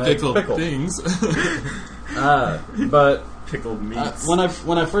pickles. You I pickle pickle. things. But Pickled meats. when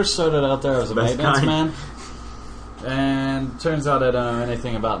I first started out there, I was a Best maintenance kind. man, and turns out I don't know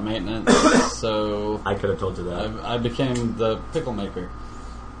anything about maintenance. So I could have told you that. I became the pickle maker.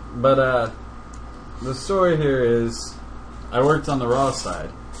 But the story here is I worked on the raw side,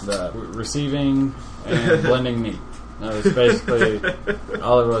 the receiving and blending meat. That was basically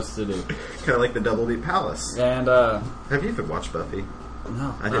all there was to do. Kind of like the Double D Palace. And Have you even watched Buffy?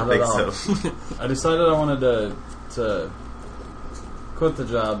 no, I didn't not at think all. so. I decided I wanted to quit the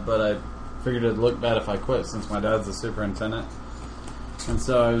job, but I figured it'd look bad if I quit since my dad's the superintendent. And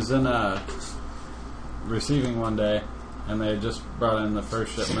so I was in receiving one day, and they had just brought in the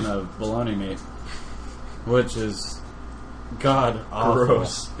first shipment of bologna meat, which is god awful,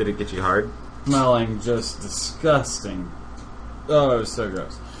 Gross. Did it get you hard? smelling just disgusting. Oh, it was so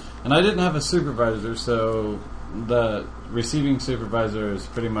gross. And I didn't have a supervisor, so the receiving supervisor is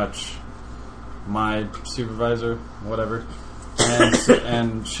pretty much my supervisor, whatever. And,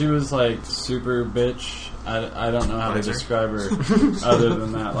 and she was like super bitch. I don't know how to describe her other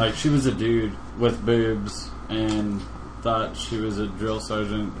than that. Like, she was a dude with boobs and thought she was a drill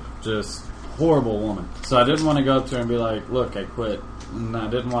sergeant. Just horrible woman. So I didn't want to go up to her and be like, look, I quit. And I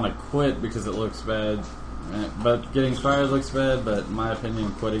didn't want to quit because it looks bad. But getting fired looks bad, but in my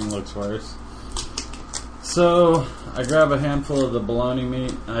opinion, quitting looks worse. So I grab a handful of the bologna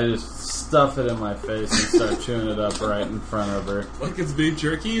meat and I just stuff it in my face and start chewing it up right in front of her. Like it's beef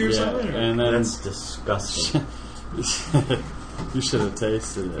jerky or something? Or? And then That's disgusting. you should have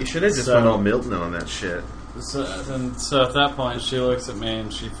tasted it. You should have just So- went all Milton on that shit. So at that point, she looks at me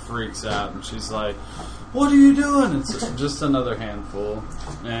and she freaks out and she's like, "What are you doing?" It's just another handful.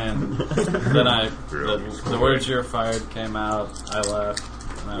 And then the words "you're fired" came out. I left.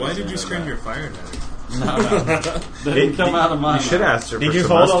 and that Why was did the you end scream of you're fired at her? that. No, they didn't come out of my You should mouth. ask her Did for you some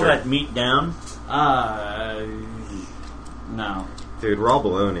hold all mustard. that meat down? No. Dude, raw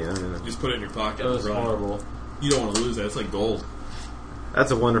bologna. I mean, Just put it in your pocket. It was and run. horrible. You don't want to lose that. It's like gold.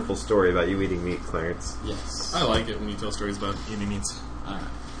 that's a wonderful story about you eating meat, Clarence. Yes. I like it when you tell stories about eating meats. Alright.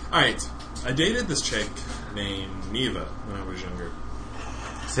 Alright, I dated this chick named Neva when I was younger.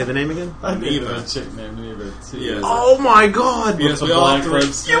 Say the name again. I dated Neva. a chick named Neva too. Yes. Oh my god! Yes, The we all black have to red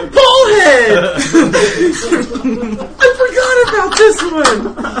re- stick. You ballhead! I forgot about this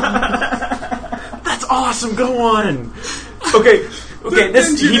one! That's awesome, go on! Okay,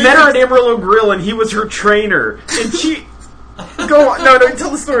 he met her at Amarillo Grill and he was her trainer. And she... Go on, no,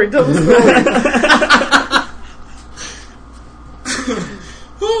 tell the story.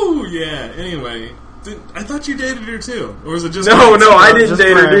 Ooh, yeah. Anyway, I thought you dated her too, or was it just? No, Clarence? I didn't just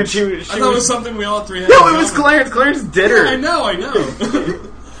date her, dude. Clarence. She I thought it was something we all three had. No, in it was common. Clarence. Clarence did her. Yeah, I know.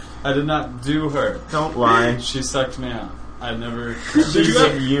 I did not do her. Don't lie. She sucked me out. I never. Did you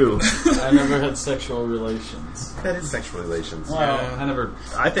ever? You. I never had sexual relations. That is sexual relations. Well, Yeah. I never.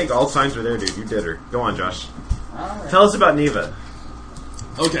 I think all signs were there, dude. You did her. Go on, Josh. Alright. Tell us about Neva.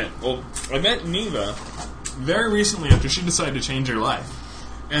 Okay, well, I met Neva very recently after she decided to change her life.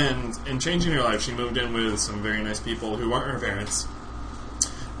 And in changing her life, she moved in with some very nice people who weren't her parents.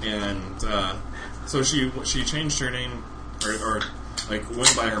 And so she changed her name, or like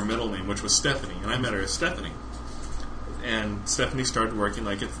went by her middle name, which was Stephanie. And I met her as Stephanie. And Stephanie started working,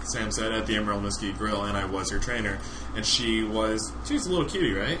 like Sam said, at the Emerald Mesquite Grill, and I was her trainer. And she was a little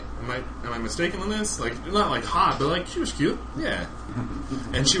cutie, right? Am I mistaken on this? Like, not like hot, but like she was cute. Yeah.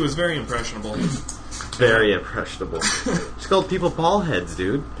 And she was very impressionable. Very impressionable. She called people ball heads,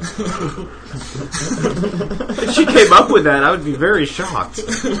 dude. If she came up with that, I would be very shocked.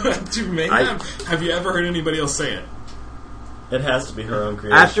 Have you ever heard anybody else say it? It has to be her own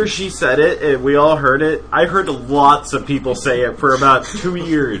creation. After she said it, we all heard it. I heard lots of people say it for about 2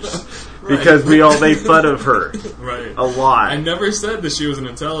 years because we all made fun of her. Right. A lot. I never said that she was an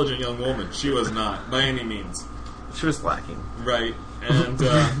intelligent young woman. She was not, by any means. She was lacking. Right. And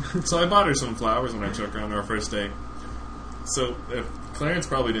so I bought her some flowers when I took her on our first date. So Clarence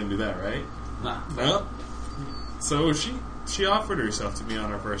probably didn't do that, right? Nah. No. So she offered herself to me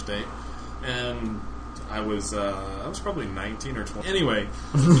on our first date, and I was probably 19 or 20. Anyway,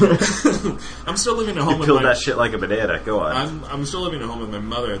 I'm still living at home You with peeled my. that shit like a banana. Go on. I'm still living at home with my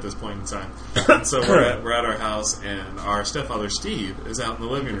mother at this point in time, and so we're at our house, and our stepfather Steve is out in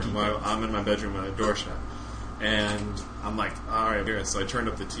the living room while I'm in my bedroom with a door shut. And I'm like, all right, here. So I turned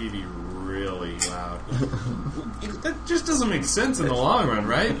up the TV really loud. That just doesn't make sense in the long run,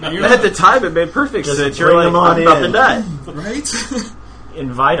 right? At the time, it made perfect Just sense. bring You're like, them on I'm about to in. die. right?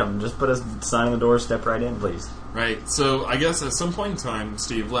 Invite them. Just put a sign on the door. Step right in, please. Right. So I guess at some point in time,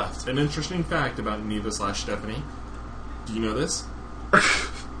 Steve left. An interesting fact about Neva/Stephanie. Do you know this?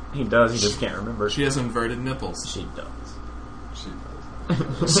 He does. He just can't remember. She has inverted nipples. She does.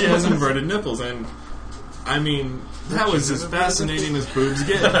 She has inverted nipples, and I mean, that was as fascinating as boobs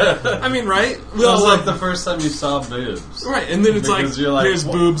get. I mean, right? It was like the first time you saw boobs. Right, and then it's Because you're like, here's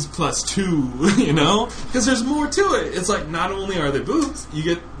what? boobs plus 2, you know? Because there's more to it. It's like, not only are they boobs, you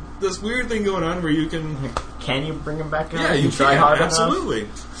get this weird thing going on where you can... Can you bring them back out? Yeah, you try can, hard absolutely.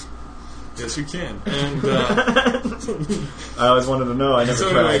 Yes, you can. And, I always wanted to know. I never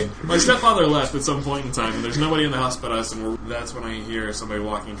so tried. anyway, my stepfather left at some point in time, and there's nobody in the house but us, and that's when I hear somebody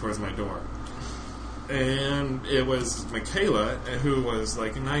walking towards my door. And it was Michaela, who was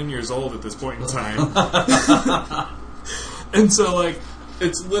like 9 years old at this point in time. And so, like,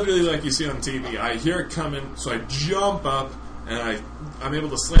 it's literally like you see on TV. I hear it coming, so I jump up, and I'm able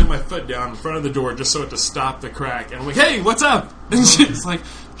to slam my foot down in front of the door just so it to stop the crack. And I'm like, hey, what's up? And she's like,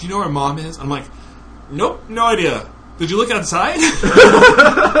 do you know where Mom is? I'm like, nope, no idea. Did you look outside?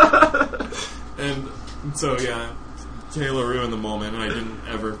 And so, yeah, Kayla ruined the moment, and I didn't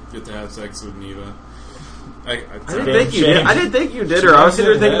ever get to have sex with Neva. I didn't think you did her. I was sitting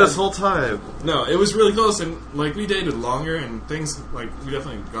there thinking this whole time. No, it was really close, and like we dated longer, and things like we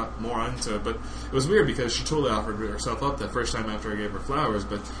definitely got more onto it. But it was weird because she totally offered herself up that first time after I gave her flowers,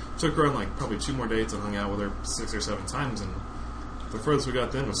 but took her on like probably 2 more dates and hung out with her 6 or 7 times, and the furthest we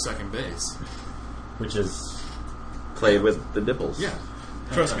got then was second base. Which is... Play with the nipples. Yeah,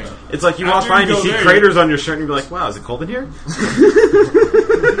 trust me. It's like you After walk by and you you go see there, craters on your shirt and you're like, wow, is it cold in here?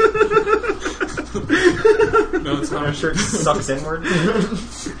 No, it's not. Our shirt sucks inward.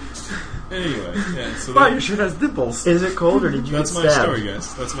 Anyway, yeah. So Wow, that, your shirt has nipples. Is it cold or did you that's get my stabbed? story,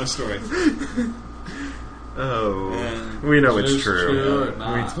 guys. That's my story. Oh, And we know it's It's true. true or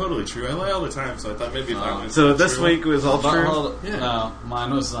not. Totally true. I lie all the time, so I thought maybe that was So this true. week was all But true? hold- Yeah. No,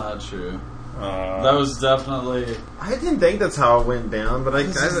 mine was not true. That was definitely... I didn't think that's how it went down, but I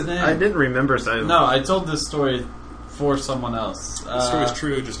What's his name? didn't remember. So No, I told this story for someone else. The story's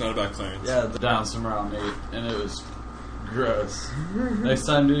true, just not about Clarence. Yeah, down somewhere on me, and it was gross. Next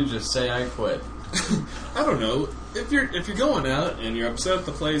time, dude, just say I quit. I don't know. If you're going out and you're upset at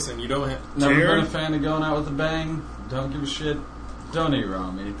the place and you don't Never care, been a fan of going out with a bang. Don't give a shit. Don't eat raw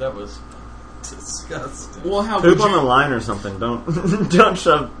meat. That was disgusting. Well, how Poop would on the you... line or something. Don't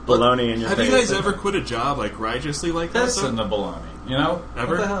shove bologna in your Have face. you guys ever quit a job, like, righteously like that? Piss in the bologna. You know?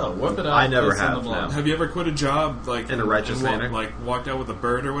 Ever? What the hell? Whip it out. I never piss in have, the bologna. no. Have you ever quit a job, like... In a righteous and manner? like, walked out with a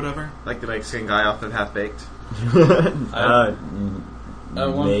bird or whatever? Like the Mexican guy off of Half Baked. At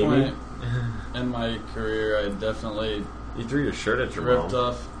one maybe. point in my career, I definitely You threw your shirt at your ripped mom.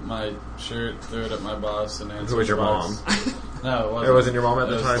 off my shirt, threw it at my boss, and answered Who was your the box. mom? No, it wasn't. It wasn't your mom at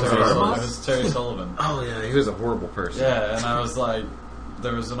the It was time? Terry It was Sullivan. your It was Terry Sullivan. Oh, yeah, he was a horrible person. Yeah, and I was like,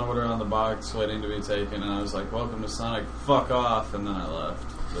 there was an order on the box waiting to be taken, and I was like, welcome to Sonic, fuck off, and then I left.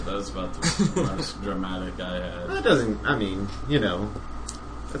 But that was about the most dramatic I had. That doesn't, I mean, you know,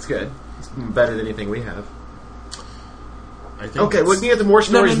 that's good. It's better than anything we have. I think Okay, it's- we can get to more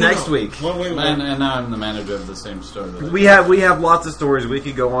stories No. next week. Well, wait. And now I'm the manager of the same store. That We have lots of stories we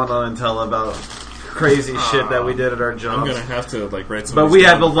could go on and tell about crazy shit that we did at our I'm jobs. going to have to, like, write some But of we these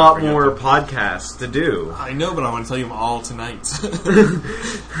have a down lot before I more forget podcasts to do. them. I know, but I want to tell you them all tonight.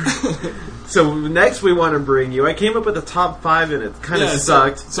 So next we want to bring you. I came up with a top 5 and it kind of Yeah,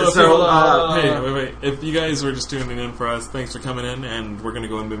 sucked. So hey, wait. If you guys were just tuning in for us, thanks for coming in, and we're going to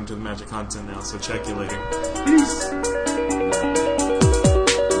go and move into the magic content now, so check you later. peace.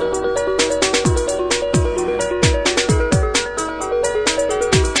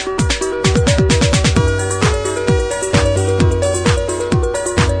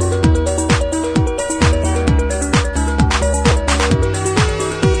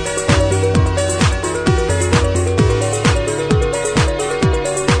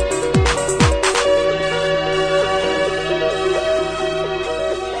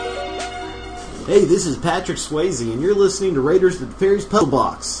 Hey, this is Patrick Swayze, and you're listening to Raiders of the Teferi's Puzzle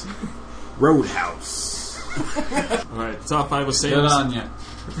Box. Roadhouse. Alright, top 5 was Good Sam's. on you.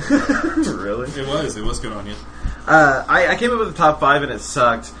 Really? It was good on you. I came up with the top 5 and it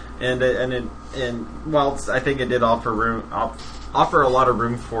sucked. And while I think it did offer a lot of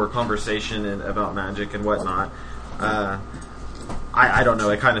room for conversation and about magic and whatnot, I don't know.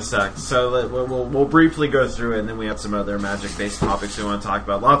 It kind of sucked. So we'll briefly go through it, and then we have some other magic-based topics we want to talk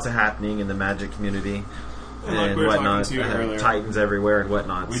about. Lots of happening in the magic community And like and we were talking whatnot. to you earlier, Titans everywhere and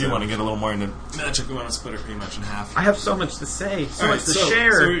whatnot. we do want to get a little more into magic. We want to split it pretty much in half. I have so much to say, so All much right, to so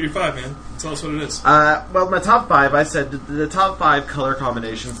share. you're 5, man. Tell us what it is. Well, my top 5, I said the top 5 color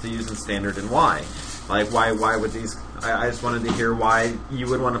combinations to use in Standard and why. Like, why would these... I just wanted to hear why you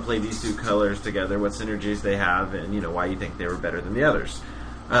would want to play these two colors together, what synergies they have, and, you know, why you think they were better than the others.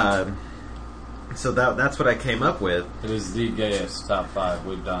 So that's what I came up with. It is the gayest top 5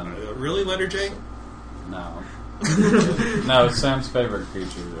 we've done. Really, letter J? No. No, it's Sam's favorite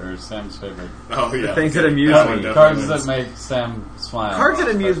creature, or Sam's favorite. Oh, yeah. Things that amuse That me. one Cards definitely that wins. make Sam smile. Cards that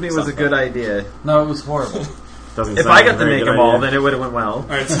amuse me was a Something. good idea. No, it was horrible. Doesn't If sound I got like to a very make good them all, idea. then it would have went well.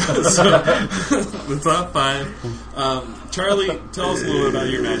 Alright, so the top 5. Charlie, tell us a little bit about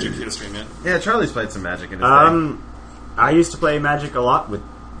your magic history, man. Yeah, Charlie's played some Magic in his day. I used to play Magic a lot with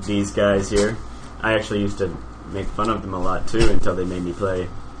these guys here. I actually used to make fun of them a lot too until they made me play,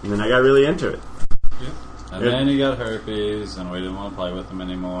 and then I got really into it. And then he got herpes, and we didn't want to play with him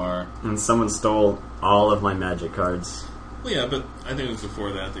anymore. And someone stole all of my Magic cards. Well, yeah, but I think it was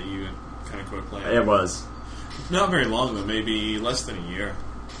before that you kind of quit playing. It was Not very long, though. Maybe less than a year.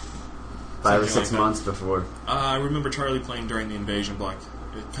 5 or Something 6 like that. months before. I remember Charlie playing during the invasion block,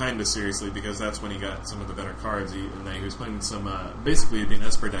 kind of seriously, because that's when he got some of the better cards. He was playing some, basically it'd be an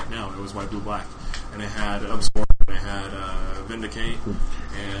Esper deck now. It was white, blue, black. And it had Absorb, and it had Vindicate,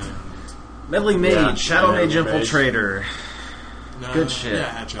 and... Meddling Mage, Yeah, Shadow Mage Meddling Mage. Infiltrator. No, Good shit. Yeah,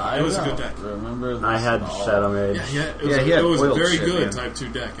 it had Shadow. It was a good deck. Remember this I had at all. Shadow Mage. Yeah, he had it was oiled very shit, good man. Type 2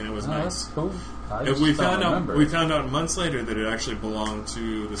 deck, and it was Oh, nice. that's cool. I And just we don't remember. found out months later that it actually belonged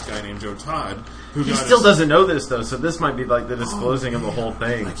to this guy named Joe Todd, who He got still his- doesn't know this, though, so this might be like the disclosing of the whole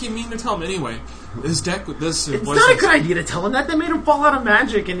thing. I keep meaning to tell him anyway. This deck, this It's was not a good idea to tell him that. They made him fall out of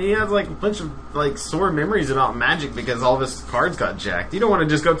Magic, and he has like a bunch of like sore memories about Magic because all of his cards got jacked. You don't want to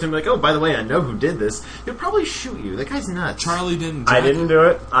just go up to him like, "Oh, by the way, I know who did this." He'll probably shoot you. That guy's nuts. Charlie didn't. I jack didn't do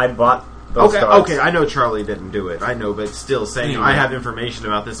it. I bought those Okay, cards. okay, I know Charlie didn't do it. I know, but still saying Anyway. I have information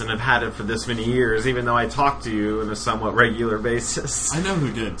about this and have had it for this many years, even though I talk to you on a somewhat regular basis. I know who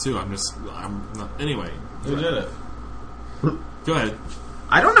did too. I'm not. Anyway, Who did it? go ahead.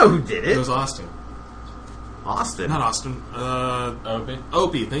 I don't know who did It it. was Austin, Austin. not Austin. Opie?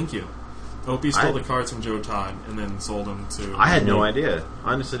 Opie. Thank you. Opie stole I- the cards from Joe Todd and then sold them to. I had no idea.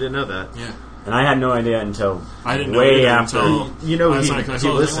 Honestly, didn't know that. Yeah, And I had no idea until I didn't know way either after. until You know I was he- like, I he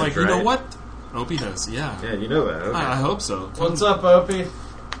saw this, listened, like, you know right? what? Opie does. Yeah, Yeah, you know that. Okay. I hope so. What's up, Opie?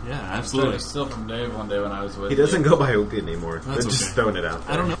 Yeah, I absolutely. tried to steal from Dave one day when I was with He doesn't you. go by Opie anymore. That's They're just okay. throwing it out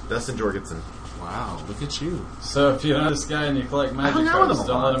there. I don't know. Dustin Jorgensen. Wow, look at you. So if you know this guy and you collect magic hung out with cards, him a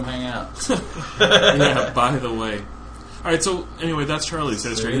don't lot. let him hang out. Yeah, by the way. Alright, so anyway, that's Charlie's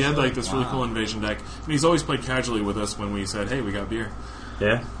history. He had like this really Wow. cool invasion deck. And he's always played casually with us when we said, hey, we got beer.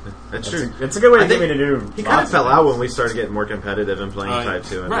 Yeah. That's true. It's a good way I to get me think to do. He kind of lots fell things. out when we started getting more competitive and playing Type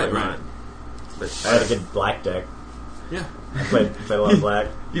 2 and right, whatnot. right. But I had a good black deck. Yeah. I played a lot of black.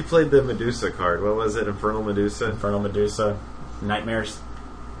 you played the Medusa card. What was it? Infernal Medusa? Infernal Medusa. Nightmares.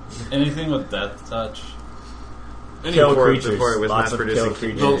 Anything with death touch. Anyway, Kill Before creatures. it was Lots of mass-producing kill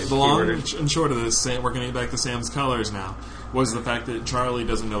creatures. the keyword. long and short of this, we're going to get back to Sam's colors now, was the fact that Charlie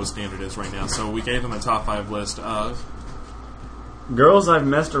doesn't know what standard is right now. So we gave him a top 5 list of... Girls I've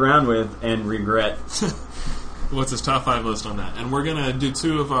messed around with and regret. What's his top 5 list on that? And we're going to do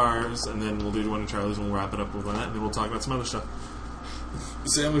 2 of ours, and then we'll do one of Charlie's, and we'll wrap it up with that, and then we'll talk about some other stuff.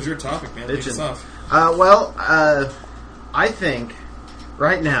 Sam, was your topic, man? Take us off. I think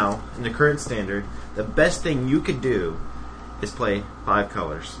right now, in the current standard, the best thing you could do is play 5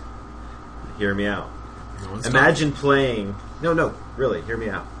 colors. Hear me out. No one's Imagine playing... No, really, hear me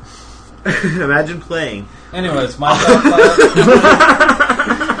out. Imagine playing... Anyways, my top 5.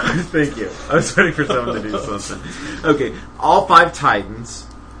 Thank you. I was waiting for someone to do something. Okay, all 5 Titans,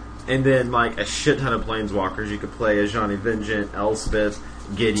 and then like a shit ton of Planeswalkers. You could play as Johnny Vengeant, Elspeth,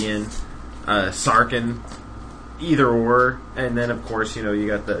 Gideon, Sarkin, either or, and then of course you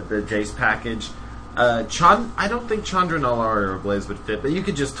got the Jace package. I don't think Chandra Nalaria or Blaze would fit, but you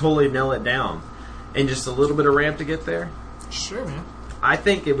could just totally nail it down, and just a little bit of ramp to get there. Sure, man. I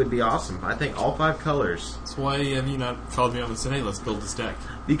think it would be awesome. I think all 5 colors. That's why have you not called me on and said, hey, let's build this deck?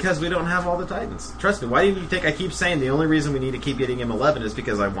 Because we don't have all the Titans. Trust me. Why do you think I keep saying the only reason we need to keep getting him 11 is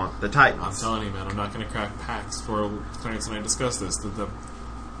because I want the I'm Titans? telling you, man, I'm not going to crack packs for Clarence and I discussed this. The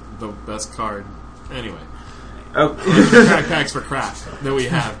best card. Anyway. Oh. Crack packs for crap that we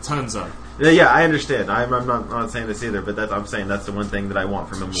have tons of. Yeah, I understand. I'm not saying this either, but I'm saying that's the one thing that I want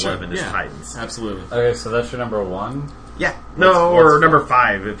from him 11 is yeah, Titans. Absolutely. Okay, so that's your number 1. Yeah. No, What's or number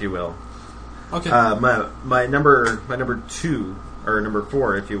 5, if you will. Okay. My number 2, or number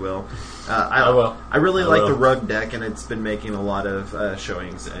 4, if you will. I really I like will. the rug deck, and it's been making a lot of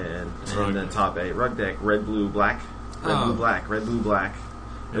showings in the top 8. Rug deck, red, blue, black. Red, blue, black. Red, blue, black.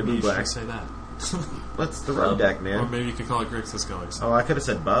 Red, Maybe blue, you black. should say that. What's the rug deck, Or man? maybe you could call it Grixis colors. Oh, I could have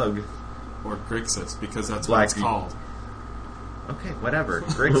said bug. Or Grixis, because that's Black what it's Geek. called. Okay, whatever.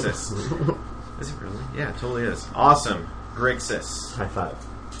 Grixis. Is it really? Yeah, it totally is. Awesome. Grixis. High five.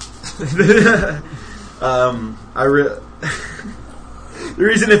 The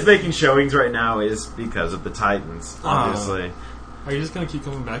reason it's making showings right now is because of the Titans, obviously. Are you just going to keep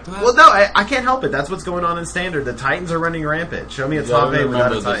coming back to that? Well, no, I can't help it. That's what's going on in Standard. The Titans are running rampant. Show me a top 8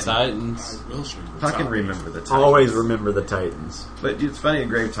 without a the Titan. Titans. I will show you the Fucking top. remember the Titans. Always remember the Titans. But it's funny, a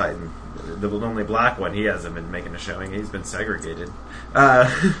Grave Titan, the only black one, he hasn't been making a showing. He's been segregated. See,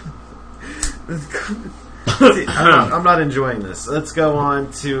 I'm not enjoying this. Let's go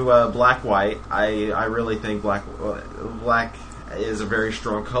on to black-white. I really think black is a very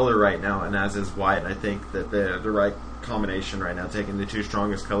strong color right now, and as is white. I think that the right combination right now, taking the 2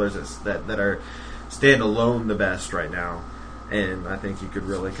 strongest colors that are stand alone the best right now, and I think you could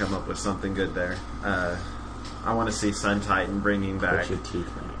really come up with something good there. I want to see Sun Titan bringing back Put your teeth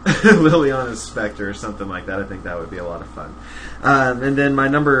in. Liliana's Spectre or something like that. I think that would be a lot of fun. And then my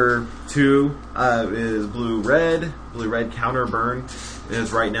number 2 is blue-red. Blue-red counter burn.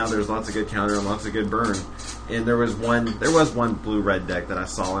 Is right now there's lots of good counter and lots of good burn. And there was one blue-red deck that I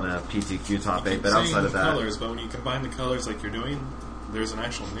saw in a PTQ top 8, but outside of that, colors, but when you combine the colors like you're doing, there's an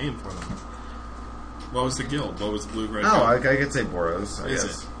actual name for them. What was the guild? What was the blue-red? oh, I could say Boros. I Is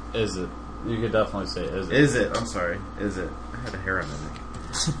guess. Is it? You could definitely say is it. Is it? I'm sorry. Is it? I had a hair on my neck.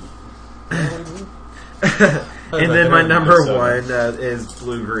 And then my number 1 is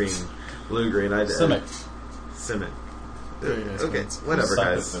blue-green. Blue-green. Simic. Simic. Very nice Okay, ones. whatever, Suck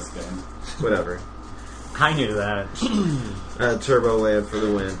at guys. this game. Whatever. I knew that. Turbo Land for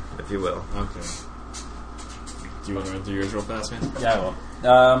the win, if you will. Okay. Do you want to run through yours real fast, man? Yeah, I will.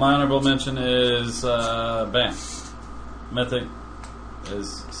 My honorable mention is Bam. Mythic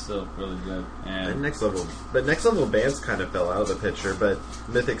is still really good. And And next level bands kind of fell out of the picture, but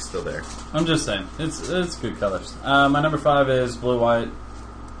Mythic's still there. I'm just saying, it's good colors. My number 5 is blue-white,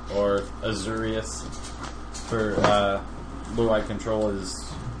 or Azurius. For blue-white control is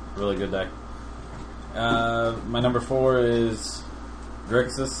a really good deck. My number 4 is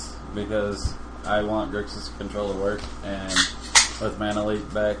Grixis, because I want Grixis control to work, and with Mana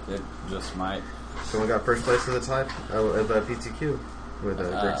Leak back, it just might. Someone got first place in the type of PTQ. with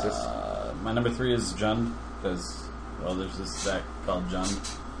Grixis? My number 3 is Jund, because, well, there's this deck called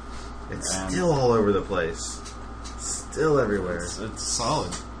Jund. It's still all over the place. Still everywhere. It's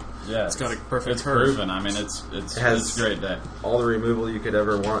Solid. yeah. It's got a perfect It's curve. proven. I mean, it's has a great deck. All the removal you could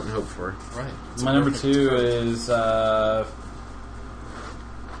ever want and hope for. Right. It's My a number perfect 2 curve. is oh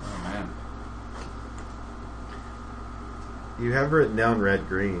man, You have written down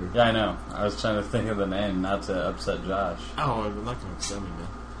red-green. yeah, I know. I was trying to think of the name, not to upset Josh. Oh, I'm not going to upset me, man.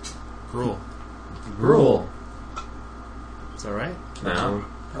 Gruul. Gruul. Is that right? No.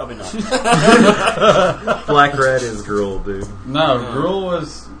 Probably not. Black-red is Gruul, dude. No, No. Gruul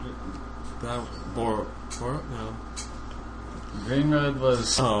was That, no. green. Red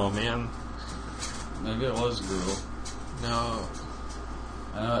was Oh, man. maybe it was Gruul. No.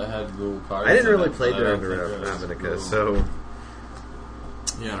 I know it had Gruul cards. I didn't in really it, play but I don't during think it was Ravnica, Gruul. so...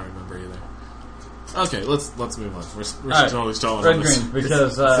 Yeah, I don't remember either. Okay, let's move on. We're Alright, totally stalling red on this. green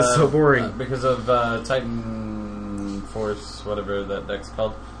because This is so boring. because of Titan Force, whatever that deck's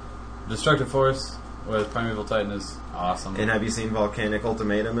called. Destructive Force with Primeval Titan is awesome. And have you seen Volcanic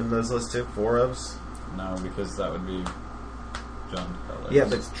Ultimatum in those lists too? 4 ofs? No, because that would be Jund colors. Yeah,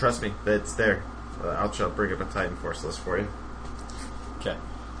 but trust me, it's there. I'll bring up a Titan Force list for you. Okay.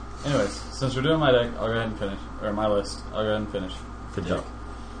 Anyways, since we're doing my deck, I'll go ahead and finish. Or my list. I'll go ahead and finish. Good job.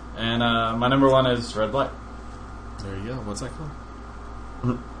 And my number 1 is Red Black. There you go. What's that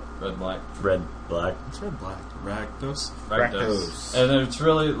called? Red Black. Red, black. It's red black. Rakdos? Rakdos. And it's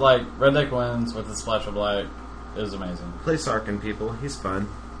really like Red Deck wins with a splash of black is amazing. Play Sarkin, people. He's fun.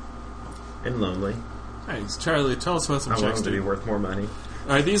 And lonely. Hey, Charlie, tell us about some I want chicks, him to be dude. worth more money.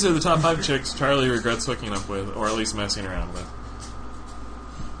 Alright, these are the top 5 chicks Charlie regrets hooking up with, or at least messing around with.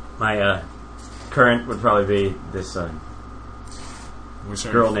 My current would probably be this We're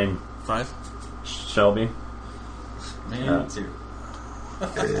starting girl with named 5? Shelby. Me too.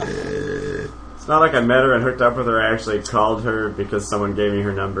 It's not like I met her and hooked up with her. I actually called her because someone gave me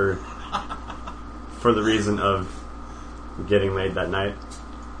her number for the reason of getting laid that night.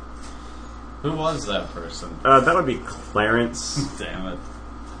 Who was that person? That would be Clarence. Damn it.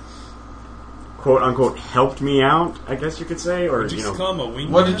 "Quote unquote" helped me out, I guess you could say, or Did you you know, become a wingman?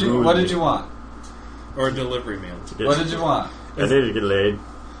 What did you want? Or a delivery man? What did you want? I did get laid.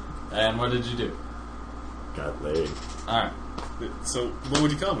 And what did you do? Got laid. Alright. So, what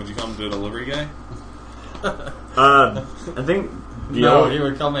would you come? Would you come to a delivery guy? I think No, he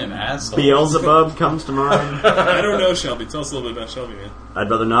would call me an asshole. Beelzebub comes to mind. I don't know, Shelby. Tell us a little bit about Shelby, man. I'd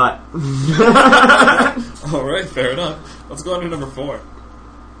rather not. Alright, fair enough. Let's go on to number 4.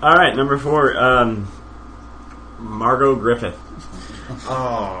 All right, number 4, Margot Griffith.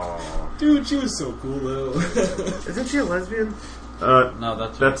 Oh. Dude, she was so cool, though. Isn't she a lesbian? No,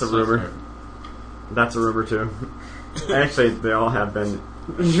 that's That's a your rumor. sister. That's a rumor too. Actually, they all have been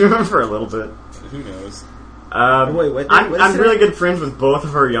for a little bit. Who knows? Wait, what is I'm it? really good friends with both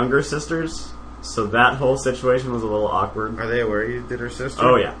of her younger sisters, so that whole situation was a little awkward. Are they aware you did her sister?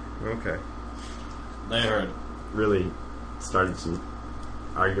 Oh yeah, Okay. They heard. really started some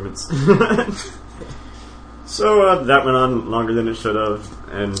arguments. So that went on longer than it should have,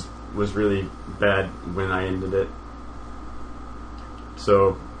 and was really bad when I ended it.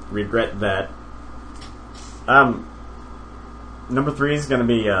 So regret that. Number 3 is going to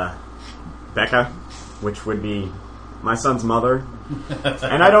be Becca, which would be my son's mother.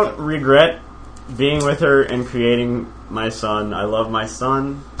 And I don't regret being with her and creating my son. I love my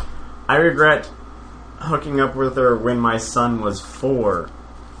son. I regret hooking up with her when my son was 4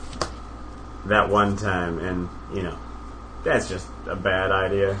 that one time, and you know, that's just a bad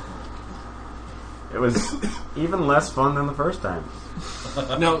idea. It was even less fun than the first time.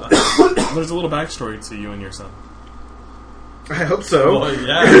 Now, there's a little backstory to you and your son. I hope so. Well,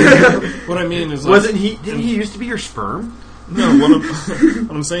 yeah. What I mean is, like, Didn't he used to be your sperm? no.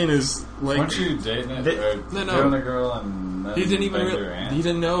 What I'm saying is, like, Weren't you dating it? They- Or No. doing a girl and then he didn't even. banged her aunt? He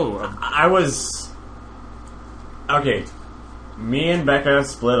didn't know. I was... Okay, me and Becca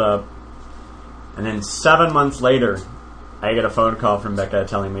split up, and then 7 months later, I get a phone call from Becca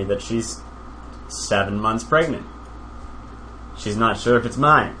telling me that she's 7 months pregnant. She's not sure if it's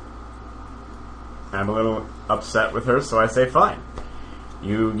mine. I'm a little upset with her, so I say, fine.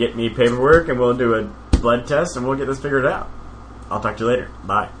 You get me paperwork, and we'll do a blood test, and we'll get this figured out. I'll talk to you later.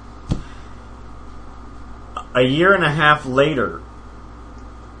 Bye. A year and a half later,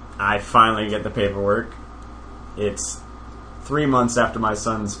 I finally get the paperwork. It's 3 months after my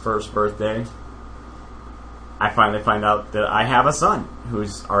son's first birthday. I finally find out that I have a son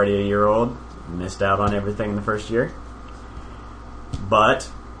who's already a year old. Missed out on everything in the first year. But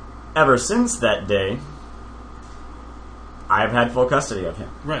ever since that day, I've had full custody of him.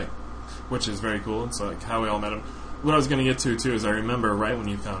 Right. Which is very cool. It's like how we all met him. What I was going to get to, too, is I remember right when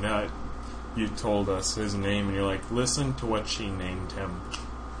you found out, you told us his name, and you're like, listen to what she named him.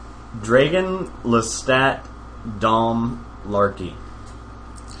 Dragon Lestat Dom Larky.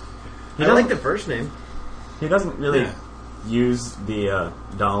 I like the first name. He doesn't really use the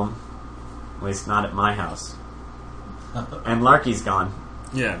Dom, at least not at my house. And Larky's gone.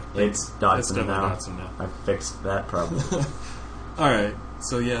 Yeah. It's Dodson It's definitely now. Dodson now. I fixed that problem. Alright.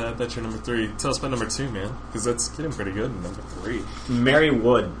 So, yeah, that's your number 3. Tell us about number 2, man. Because that's getting pretty good in number 3. Mary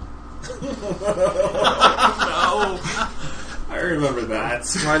Wood. No. I remember that.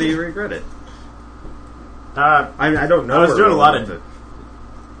 Why do you regret it? I don't know. I was doing a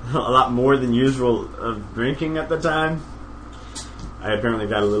lot more than usual of drinking at the time. I apparently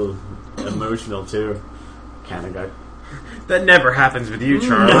got a little emotional too. Kind of got. That never happens with you,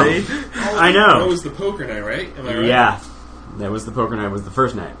 Charlie. No. I know. That was the poker night, right? Am I right? Yeah, that was the poker night. Was the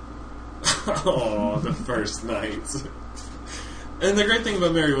first night. Oh, the first night. And the great thing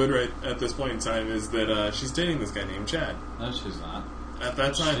about Mary Wood right at this point in time is that she's dating this guy named Chad. No, she's not. At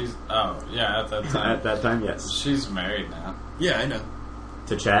that time? At that time. At that time, yes. She's married now. Yeah, I know.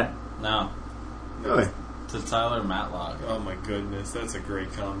 To Chad? No. Really? To Tyler Matlock. Oh my goodness, that's a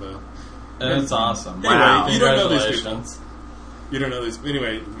great combo. And it's awesome. Wow. Anyway, you don't know these people. Congratulations. You don't know these.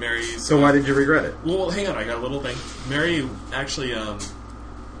 Anyway, Mary's. So why did you regret it? Well, hang on, I got a little thing. Mary actually was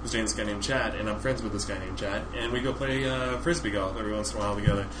dating this guy named Chad, and I'm friends with this guy named Chad, and we go play frisbee golf every once in a while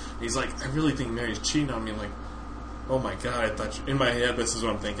together. And he's like, I really think Mary's cheating on me. I'm like, oh my god, I thought in my head this is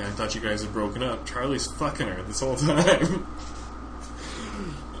what I'm thinking. I thought you guys had broken up. Charlie's fucking her this whole time.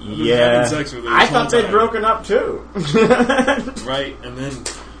 Yeah. Sex with her I this whole thought they'd time. broken up too. Right, and then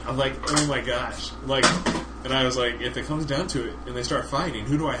I'm like, oh my gosh. Like, and I was like, if it comes down to it and they start fighting,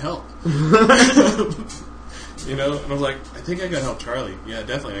 who do I help? You know? And I was like, I think I gotta help Charlie. Yeah,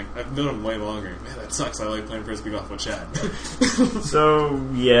 definitely. I've known him way longer. Man, that sucks. I like playing frisbee golf with Chad. So,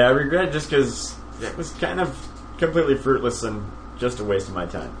 yeah, I regret it just because it was kind of completely fruitless and just a waste of my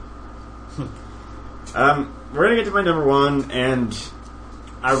time. We're going to get to my number 1, and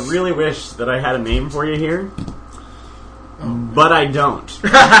I really wish that I had a name for you here, but I don't.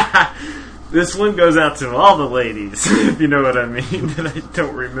 This one goes out to all the ladies, if you know what I mean, that I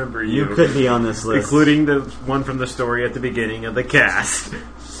don't remember you. You could be on this list. Including the one from the story at the beginning of the cast.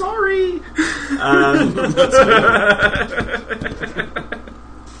 Sorry!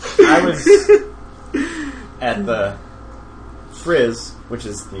 I was at the Frizz, which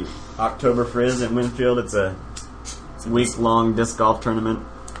is the October Frizz in Winfield. It's a week-long disc golf tournament.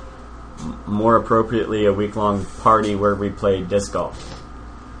 More appropriately, a week-long party where we play disc golf.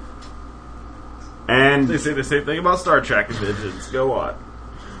 And They say the same thing about Star Trek conventions. Go on.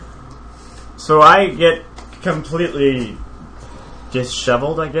 so I get completely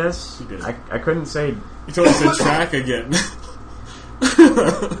disheveled, I guess. You did. I couldn't say... You told us to track again.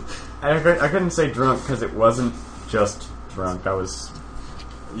 I couldn't say drunk because it wasn't just drunk. I was...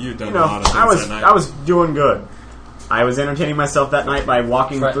 You've done You know, a lot of things that night. I was doing good. I was entertaining myself that night by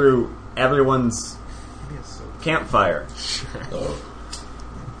walking Right. through everyone's campfire.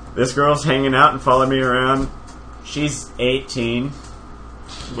 This girl's hanging out and following me around. She's 18.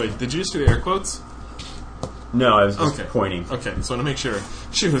 Wait, did you just do air quotes? No, I was just Okay. pointing. Okay, so I want to make sure.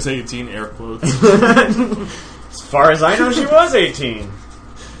 She was 18, air quotes. As far as I know, she was 18.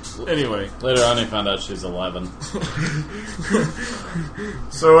 Anyway. Later on, he found out she's 11.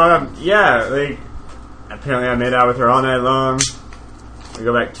 So, apparently I made out with her all night long. We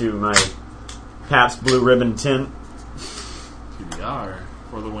go back to my Pabst Blue Ribbon tent. PBR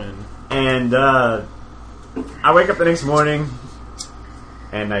for the win. And I wake up the next morning,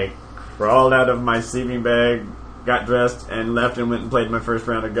 and I crawled out of my sleeping bag, got dressed, and left and went and played my first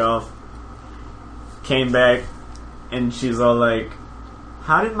round of golf. Came back, and she's all like,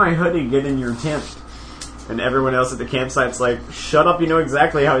 how did my hoodie get in your tent? And everyone else at the campsite's like, shut up, you know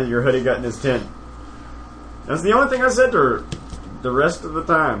exactly how your hoodie got in his tent. That's the only thing I said to her the rest of the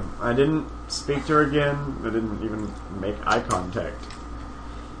time. I didn't speak to her again. I didn't even make eye contact.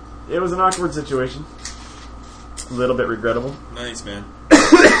 It was an awkward situation. A little bit regrettable. Nice, man.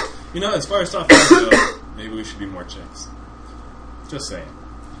 You know, as far as stuff goes, maybe we should be more chicks. Just saying.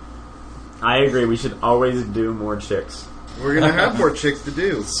 I agree. We should always do more chicks. We're going to have more chicks to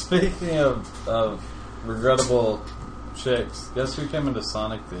do. Speaking of regrettable chicks, guess who came into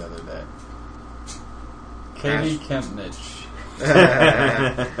Sonic the other day? Katie Kempnich.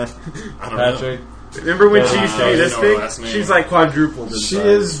 I don't Patrick. Remember when she Yeah, used to I be didn't this know her big? last name. She's like quadrupled in She size.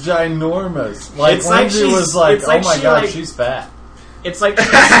 is ginormous. Like, It's like Lindsay she's- was like, it's oh like my she, god, like- she's fat. It's like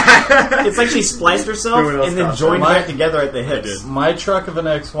she spliced herself Everyone else and then got joined that. back together at the hips. My truck of an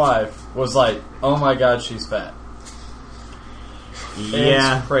ex-wife was like, oh my god, she's fat.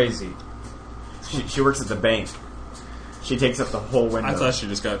 Yeah, It's crazy. she works at the bank. She takes up the whole window. I thought she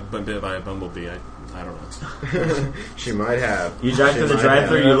just got bit by a bumblebee. I don't know. She might have. You drive through the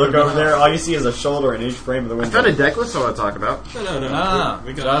drive-thru, you look over there, all you see is a shoulder in each frame of the I window. found a deck list I want to talk about. No.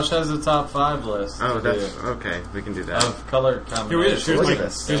 We got Josh has a top 5 list. Oh, that's okay. We can do that. Of color Here we combinations. Look at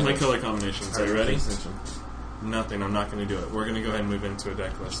this. Here's my color combinations. Are you ready? Nothing. I'm not going to do it. We're going to go ahead and move into a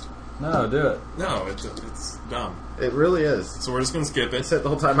deck list. No, do it. No, it's dumb. It really is. So we're just going to skip I it, said the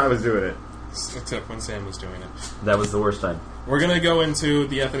whole time I was doing it. except when Sam was doing it. That was the worst time. We're going to go into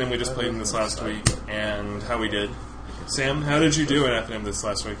the FNM we just played in this last week and how we did. Sam, how did you do at FNM this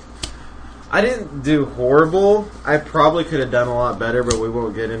last week? I didn't do horrible. I probably could have done a lot better, but we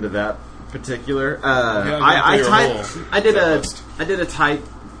won't get into that particular. I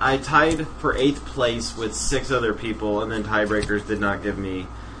tied for 8th place with 6 other people, and then tiebreakers did not give me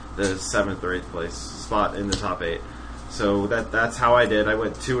the 7th or 8th place spot in the top 8. So that's how I did. I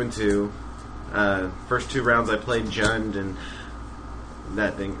went 2-2. First 2 rounds I played Jund, and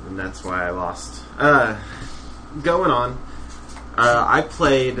that's why I lost. Going on, I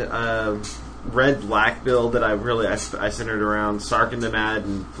played red-black build that I centered around Sark and the Mad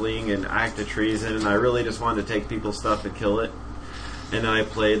and Fleeing and Act of Treason, and I really just wanted to take people's stuff and kill it. And I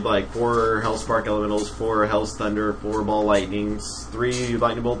played like 4 Hellspark Elementals, 4 Hell's Thunder, 4 Ball Lightnings, 3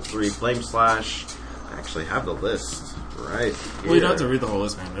 Lightning Bolt, 3 Flame Slash. I actually have the list right here. Well, you don't have to read the whole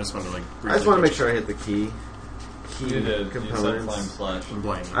list, man. I just want to I just want to make sure I hit the key You did. You said components. Flame Slash. I'm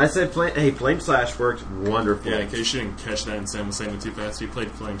blind. I said Flame Slash worked wonderful. Yeah, in case you didn't catch that and Sam was saying it too fast, he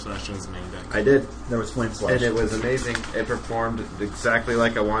played Flame Slash in his main deck. I did. There was Flame Slash. And it was amazing. It performed exactly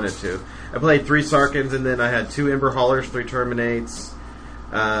like I wanted to. I played 3 Sarkins, and then I had 2 Ember Haulers, 3 Terminates.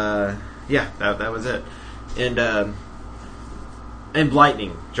 That was it. And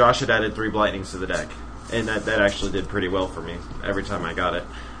Blightning. Josh had added 3 Blightnings to the deck. And that actually did pretty well for me every time I got it.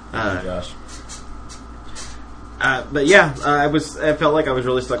 Josh. But yeah, I felt like I was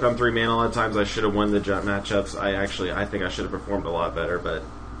really stuck on 3 mana a lot of times. I should have won the jump matchups. I think I should have performed a lot better, but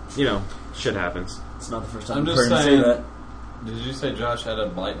shit happens. It's not the first time I'm I've just heard him saying. say that. Did you say Josh had a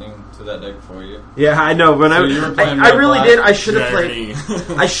lightning to that deck for you? Yeah, I know. When So you were playing I red really black? did. I should have played.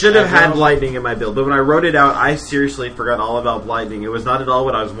 Journey. I should have had Lightning in my build, but when I wrote it out, I seriously forgot all about Lightning. It was not at all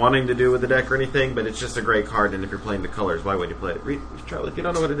what I was wanting to do with the deck or anything, but it's just a great card, and if you're playing the colors, why would you play it? If you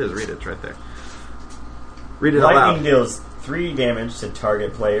don't know what it is, read it. It's right there. Read it all Lightning out. deals 3 damage to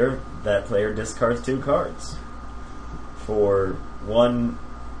target player. That player discards 2 cards. For 1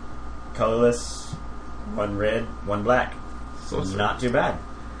 colorless, 1 red, 1 black. Sorcery. Not too bad.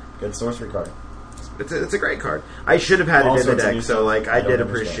 Good sorcery card. It's a great card. I should have had All it in the sorts of deck, new so stuff. like I I don't did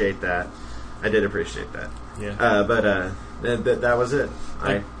understand. appreciate that. I did appreciate that. Yeah. That was it.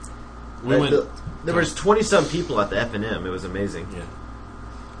 There was 20-some people at the FNM. It was amazing. Yeah.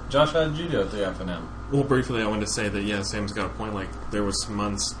 Josh, how did you do at the FNM? Well, briefly, I wanted to say that, yeah, Sam's got a point. Like, there was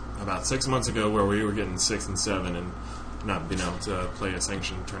months, about 6 months ago, where we were getting 6 and 7 and not being able to play a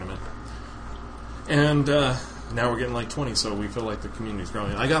sanctioned tournament. And now we're getting like 20, so we feel like the community's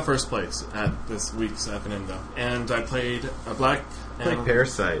growing. I got first place at this week's FNM, though. And I played a black Like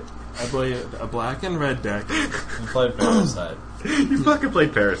Parasite. I played a black and red deck. You played Parasite. You fucking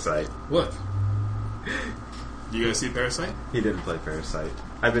played Parasite. What? Do you guys see Parasite? He didn't play Parasite.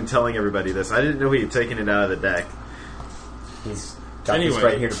 I've been telling everybody this. I didn't know he had taken it out of the deck. He's got Anyway. this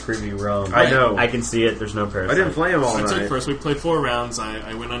right here to prove you wrong. I know. I can see it. There's no I parasite. didn't play him all I took night. first. We played 4 rounds.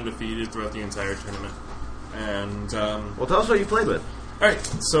 I went undefeated throughout the entire tournament. And, Well, tell us what you played with. alright,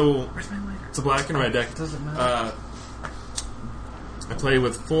 so it's a black and red deck. I play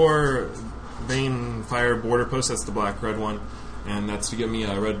with 4 Vein Fire Border Posts. That's the black-red one. And that's to give me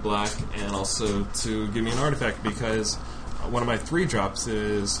a red-black and also to give me an artifact because one of my 3 drops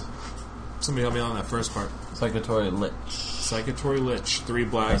is... Somebody help me on that first part. Psychotory Lich. Psychotory Lich. 3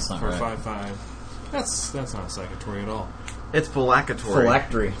 black That's not for right. 5/5. That's not Psychotory at all. It's Phylacatory.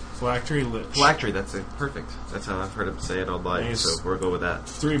 Phylactery. Phylactery Lich. Phylactery, that's it. Perfect. That's how I've heard him say it all night, Nice. so we'll go with that.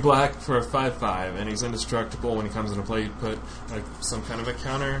 3 black for a 5/5, and he's indestructible when he comes into play. You put like some kind of a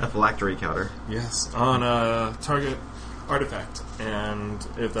counter, A phylactery counter. yes, on a target artifact, and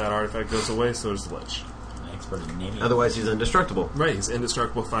if that artifact goes away, so does the Lich. Expert in naming. Otherwise, he's indestructible. Right, he's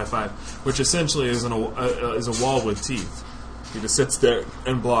indestructible 5/5, which essentially is is a wall with teeth. He just sits there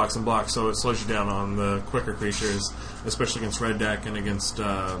and blocks, so it slows you down on the quicker creatures, especially against red deck and against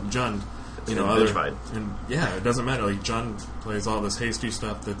Jund. You know, And other Vengevide. and yeah, it doesn't matter. Like Jund plays all this hasty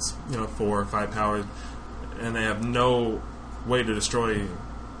stuff that's 4 or 5 powered, and they have no way to destroy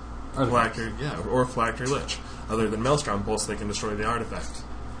Phylactery Lich. Other than Maelstrom Pulse, they can destroy the artifact.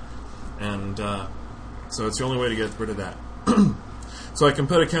 And so it's the only way to get rid of that. So I can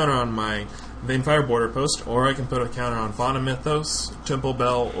put a counter on my Vanefire Border Post, or I can put a counter on Fauna Mythos, Temple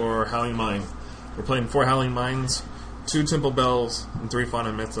Bell, or Howling Mine. We're playing 4 Howling Mines, 2 Temple Bells, and 3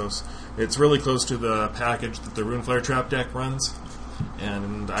 Fauna Mythos. It's really close to the package that the Runeflare Trap deck runs,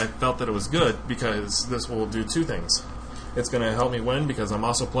 and I felt that it was good because this will do 2 things. It's going to help me win because I'm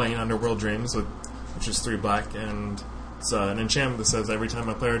also playing Underworld Dreams, which is 3 black, and it's an enchantment that says every time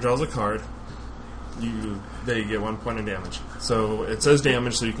a player draws a card, they get 1 point of damage. So it says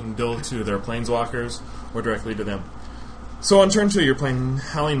damage, so you can deal it to their planeswalkers or directly to them. So on turn 2, you're playing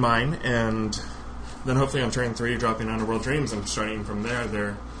Howling Mine, and then hopefully on turn 3, dropping Underworld Dreams, and starting from there,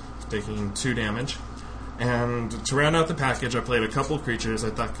 they're taking 2 damage. And to round out the package, I played a couple of creatures I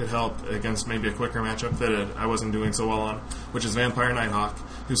thought could help against maybe a quicker matchup that I wasn't doing so well on, which is Vampire Nighthawk,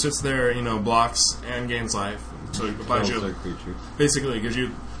 who sits there, blocks and gains life. So it buys you, basically it gives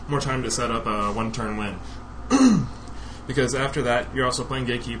you more time to set up a 1-turn win. Because after that, you're also playing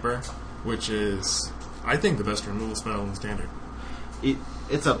Gatekeeper, which is, I think, the best removal spell in Standard.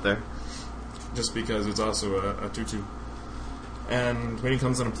 It's up there. Just because it's also a 2/2. And when he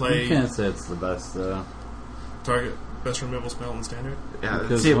comes into play... You can't say it's the best, though. Target best removal spell in Standard?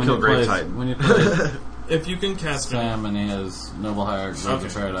 Yeah, see him kill Grave Titan. When you play if you can cast Sam and he has Noble Hierarch, Lords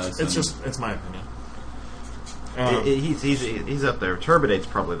of Paradise... It's my opinion. He's up there. Turbidate's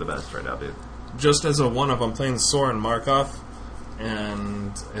probably the best right now, dude. Just as a one-up, I'm playing Sorin Markov,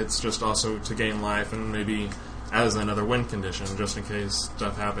 and it's just also to gain life and maybe as another win condition, just in case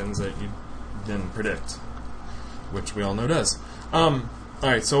stuff happens that you didn't predict, which we all know does.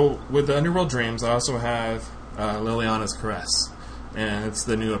 Alright, so with the Underworld Dreams, I also have Liliana's Caress, and it's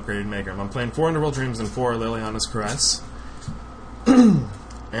the new upgraded Megrim. I'm playing 4 Underworld Dreams and 4 Liliana's Caress,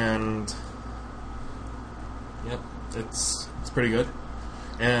 and yep, it's pretty good.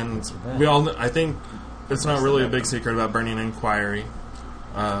 And we all, I think it's not really a big secret about Burning Inquiry.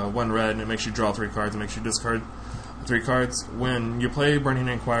 1 red, and it makes you draw 3 cards, it makes you discard 3 cards. When you play Burning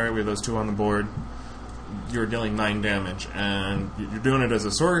Inquiry with those 2 on the board, you're dealing 9 damage, and you're doing it as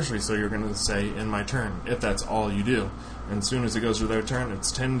a sorcery, so you're going to say, in my turn, if that's all you do. And as soon as it goes to their turn,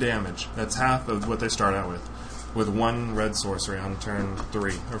 it's 10 damage. That's half of what they start out with 1 red sorcery on turn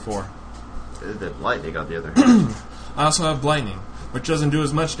 3 or 4. The Lightning on the other hand. I also have Lightning, which doesn't do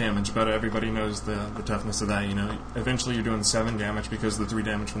as much damage, but everybody knows the toughness of that. Eventually you're doing 7 damage because of the 3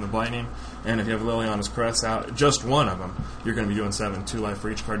 damage from the Lightning, and if you have Liliana's Caress out, just one of them, you're going to be doing 7, 2 life for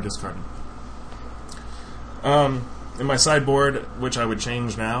each card discarded. In my sideboard, which I would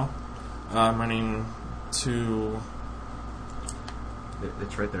change now, I'm running 2...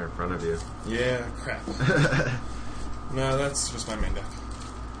 It's right there in front of you. Yeah, crap. No, that's just my main deck.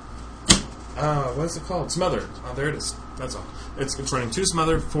 What is it called? Smothered. Oh, there it is. That's all. It's running 2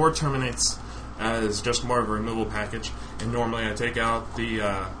 Smothered, 4 Terminates as just more of a removal package. And normally I take out the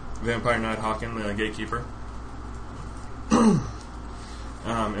Vampire Nighthawk and the Gatekeeper.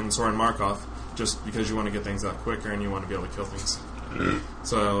 And Sorin Markov, just because you want to get things out quicker and you want to be able to kill things.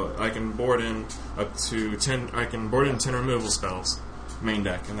 So I can board in up to 10. I can board in 10 removal spells, main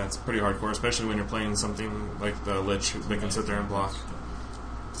deck, and that's pretty hardcore, especially when you're playing something like the Lich that can sit there and block.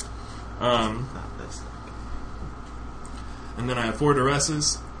 And then I have 4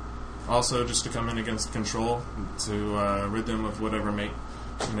 Duresses, also just to come in against control, to rid them of whatever may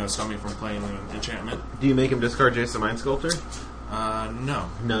stop me from playing an enchantment. Do you make him discard Jason Mind Sculptor? No.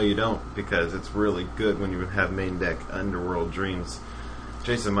 No, you don't, because it's really good when you have main deck Underworld Dreams.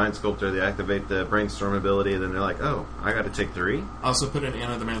 Jason Mind Sculptor, they activate the Brainstorm ability, and then they're like, oh, I gotta take 3? Also put in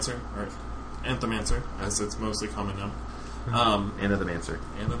Anathomancer, as it's mostly common now. Anathomancer.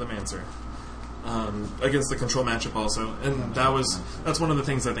 Against the control matchup also. And that's one of the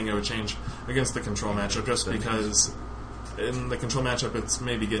things I think I would change against the control matchup, just because in the control matchup it's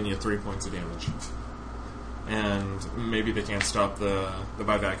maybe getting you 3 points of damage. And maybe they can't stop the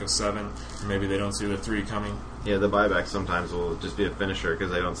buyback of 7. Maybe they don't see the 3 coming. Yeah, the buyback sometimes will just be a finisher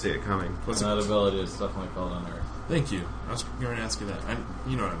because they don't see it coming. That ability is definitely called Unearth. Thank you. I was going to ask you that.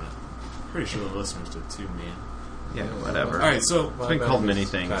 You know what I meant. Pretty sure the listeners did too, man. Yeah, whatever. Alright, so it's been called many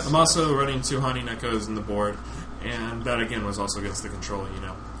things. I'm also running 2 Honey Neckos in the board, and that again was also against the control,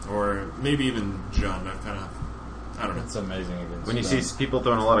 or maybe even Jund. I don't know. It's amazing against when you see people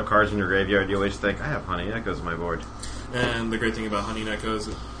throwing a lot of cards in your graveyard, you always think, I have Honey Neckos on my board. And the great thing about Honey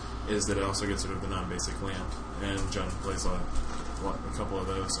Neckos is that it also gets rid of the non-basic land, and Jund plays a couple of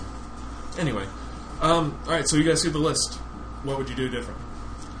those. Anyway, alright, so you guys see the list. What would you do different?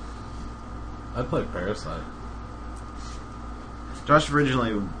 I'd play Parasite. Josh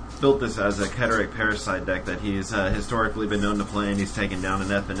originally built this as a Keteric Parasite deck that he's historically been known to play, and he's taken down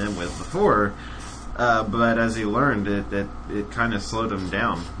an F&M with before. But as he learned, it kind of slowed him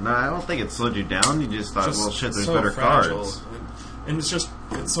down. No, I don't think it slowed you down. You just thought, well, shit, there's so better fragile. cards. And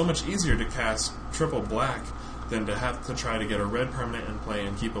it's so much easier to cast triple black than to have to try to get a red permanent in play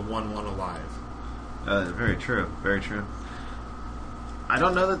and keep a 1/1 alive. Very true. Very true. I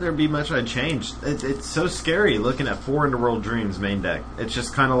don't know that there'd be much I'd change. It's so scary looking at 4 Underworld Dreams main deck. It's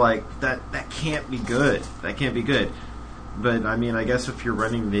just kind of like, that can't be good. That can't be good. But, I mean, I guess if you're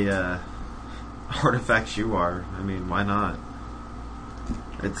running the artifacts you are, I mean, why not?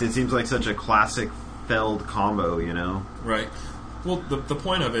 It seems like such a classic failed combo, you know? Right. Well, the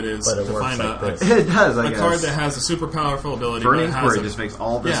point of it is But it to works find like this. It does, I a guess. card that has a super powerful ability. Burning but it has Inquiry just makes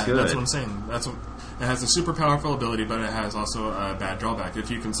all this good. That's what I'm saying. It has a super powerful ability, but it has also a bad drawback.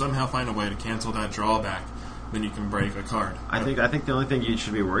 If you can somehow find a way to cancel that drawback, then you can break a card. I think the only thing you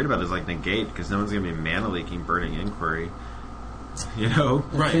should be worried about is like negate, because no one's going to be mana leaking Burning Inquiry. You know?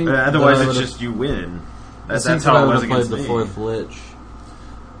 Right. Otherwise, it's just you win. That's I how it was would have against played the me. fourth Lich.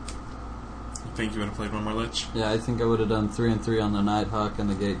 You think you would have played one more Lich? Yeah, I think I would have done 3 and 3 on the Nighthawk and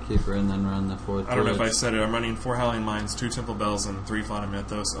the Gatekeeper, and then run the fourth. I don't know if I Lich. said it. I'm running 4 Howling Mines, 2 Temple Bells, and 3 Fana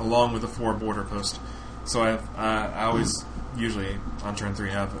Mythos, along with a 4 Border Post. So I always, usually, on turn 3,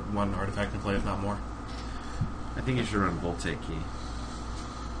 have 1 artifact to play, if not more. I think you should run Voltaic Key.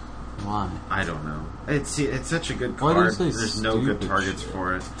 Why? I don't know. It's such a good Why do you card. say There's no good stupid targets shit?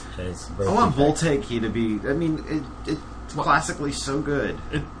 for it. It's I very want good. Voltaic Key to be. I mean, it's classically so good.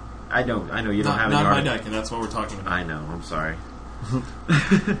 I know you don't have Not any my art- deck, and that's what we're talking about. I know. I'm sorry.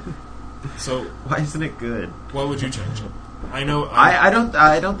 So, Why isn't it good? what would you change? I know. I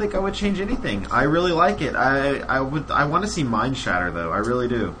don't think I would change anything. I really like it. I want to see Mind Shatter though. I really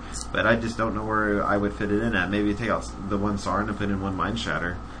do. But I just don't know where I would fit it in at. Maybe take out the 1 Sarn and put in 1 Mind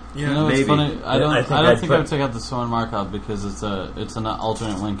Shatter. Yeah, You know, it's maybe. funny. I don't I think I I'd think put- I would take out the Sworn Markov because it's an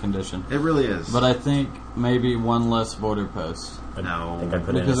alternate win condition. It really is. But I think maybe 1 less border post. No. I think I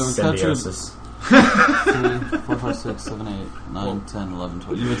put Because in it would catch you- Symbiosis. 3, 4, 5, 6, 7, 8, 9, 10, 11,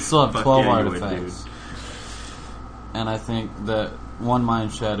 12. You would still have Fuck 12 yeah, you would, artifacts. And I think that 1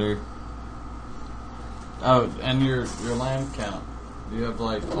 Mind Shatter. Oh, and your land count. You have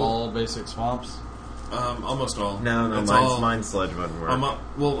like all basic swamps. almost all. No, It's all- Mind Sludge wouldn't work.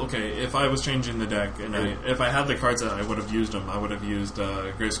 Well, okay. If I was changing the deck, and if I had the cards that I would have used them, I would have used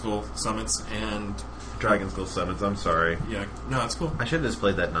Grey Skull Summits and Dragon Skull Summons. I'm sorry. yeah. No, it's cool. I should have just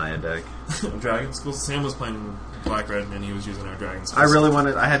played that Naya deck. Dragon Skull. Sam was playing Black Red, and he was using our Dragon Skull. I really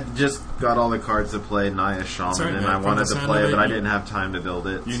wanted. I had just got all the cards to play Naya Shaman, Sorry, and man. I From wanted the to sound play of it, it, but I you- didn't have time to build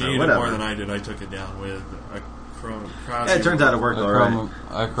it. You so needed whatever. it more than I did. I took it down with a Chrome. Yeah, it turns out it worked all right.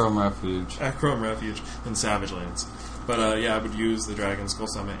 A Chrome Refuge. A Chrome Refuge and Savage Lands. But yeah, I would use the Dragon Skull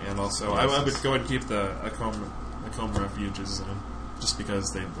Summit, and also I would go ahead and keep the Chrome Refuges just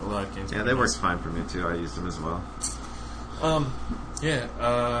because they a lot of games. Yeah, they worked fine for me too. I used them as well.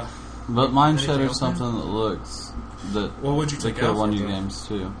 Yeah. But Mind Anything Shatter is else, something that looks that What would you they take could have out won for you it, though? games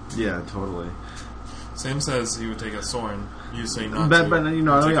too. Yeah, totally. Sam says he would take a Sorin. You say not But to. you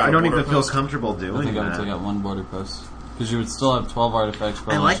know, Take out I a don't border even feel post. comfortable I doing think I would that. take out 1 border post because you would still have 12 artifacts.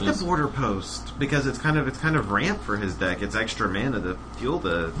 I like the Liches. border post because it's kind of ramp for his deck. It's extra mana to fuel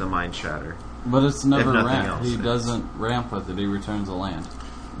the Mind Shatter. But it's never nothing ramp. else, He it's- doesn't ramp with it. He returns a land.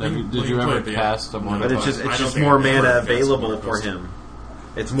 Well, Did you you ever played the- cast a No, border But it's post? I don't just think more I've ever mana cast a available border for post. him.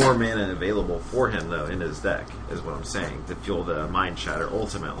 It's more mana available for him though in his deck, is what I'm saying, to fuel the Mind Shatter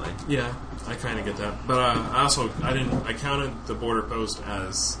ultimately. Yeah, I kind of get that. But I counted the border post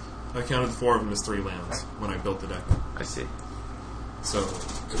as. I counted 4 of them as 3 lands when I built the deck. I see. So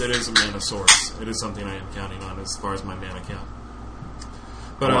it is a mana source. It is something I am counting on as far as my mana count.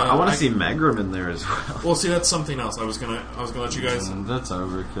 But I want to see Megrim in there as well. Well, see, that's something else. I was gonna let you guys. That's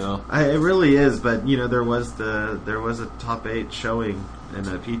overkill. It really is, but you know there was a top 8 showing in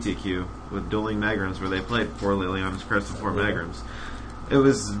a PTQ with dueling Megrims where they played 4 Liliana's Crest and 4 Megrims. It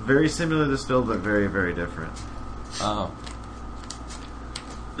was very similar to this build, but very, very different. Oh.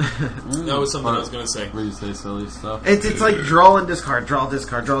 That was something I was gonna say. Where you say silly stuff. It's like draw and discard, draw,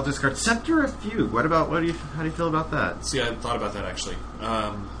 discard, draw, discard. Scepter of Fugue. How do you feel about that? See, I thought about that actually.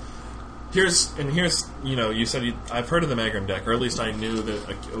 Here's you said I've heard of the Magrim deck, or at least I knew that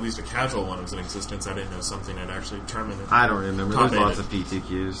at least a casual one was in existence. I didn't know something had actually determined it. I don't remember. Top There's lots 8. of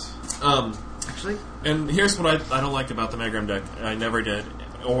PTQs. Actually, And here's what I don't like about the Megrim deck. I never did,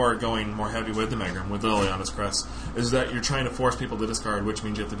 or going more heavy with the Megrim, with Liliana's Crest, is that you're trying to force people to discard, which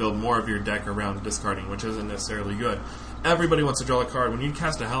means you have to build more of your deck around discarding, which isn't necessarily good. Everybody wants to draw a card. When you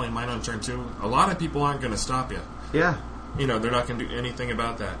cast a Howling Mine on turn 2, a lot of people aren't going to stop you. yeah. they're not going to do anything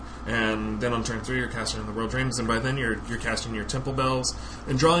about that. And then on turn 3, you're casting the World Dreams, and by then you're casting your Temple Bells.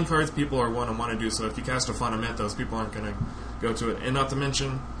 And drawing cards, people are want to do, so if you cast a Fana Mythos, people aren't going to go to it. And not to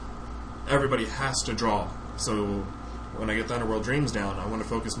mention, everybody has to draw. So when I get the Underworld Dreams down, I want to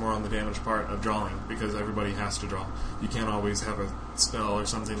focus more on the damage part of drawing, because everybody has to draw. You can't always have a spell or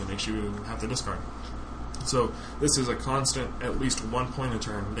something that makes you have to discard. So this is a constant, at least 1 point a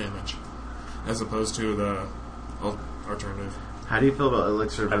turn damage, as opposed to the alternative. How do you feel about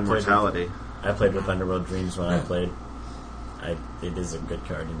Elixir of Immortality? I played with Underworld Dreams when I played. It is a good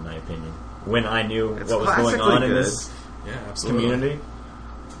card, in my opinion. When I knew what was going on in this community,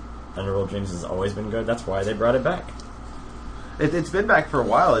 Underworld Dreams has always been good. That's why they brought it back. It's been back for a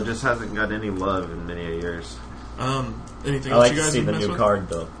while. It just hasn't got any love in many years. Anything I else like you to guys see the mess new with? card,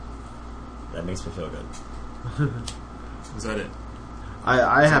 though. That makes me feel good. Is that it?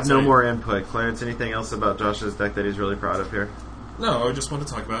 I have no it. more input. Clarence, anything else about Josh's deck that he's really proud of here? No, I just want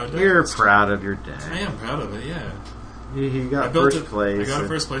to talk about it. You're proud of your deck. I am proud of it, yeah. He got built first place. I got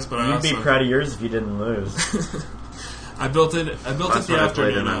first place, but I You'd also... be proud of yours if you didn't lose. I built it That's the what I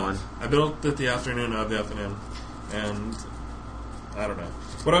played in afternoon that one. of. I built it the afternoon of the FNM, and I don't know.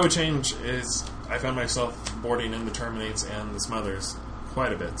 What I would change is I found myself boarding in the Terminates and the Smothers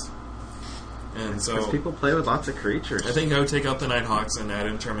quite a bit. And so Because people play with lots of creatures. I think I would take out the Nighthawks and add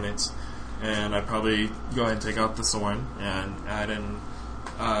in Terminates. And I'd probably go ahead and take out the Sorin and add in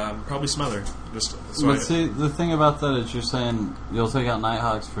probably Smother. Just so But see, the thing about that is you're saying you'll take out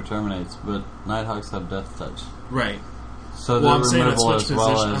Nighthawks for Terminates, but Nighthawks have Death Touch. right. So Well, they're I'm saying I'd removable switch as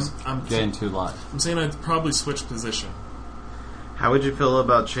well position. as I'm gain 2 life. I'm saying I'd probably switch position. How would you feel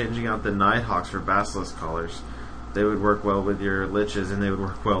about changing out the Nighthawks for Basilisk Collars? They would work well with your Liches, and they would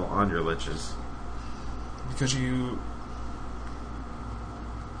work well on your Liches. Because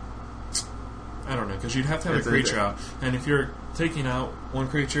I don't know, because you'd have to have It's a creature out. And if you're taking out one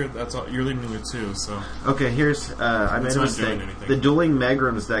creature, that's all, you're leaving with 2, so... Okay, here's... I made It's a not mistake. doing anything. The Dueling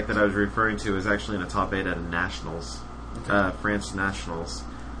Megrams deck that I was referring to is actually in a top 8 at a Nationals. France Nationals.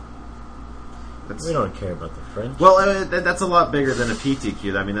 We don't care about the French. Well, that's a lot bigger than a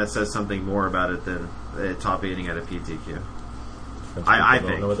PTQ. I mean, that says something more about it than top 8ing at a PTQ. I don't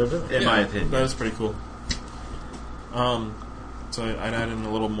think. know what they're doing. In my opinion. That is pretty cool. So I'd add in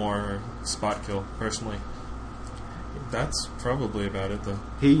a little more spot kill, personally. That's probably about it, though.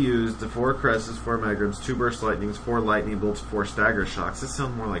 He used the 4 Cresses, 4 Megrams, 2 Burst Lightnings, 4 Lightning Bolts, 4 Stagger Shocks. This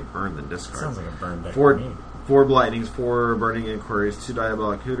sounds more like Burn than discard. Sounds like a burn deck to 4 me. 4 Lightnings, 4 Burning Inquiries, 2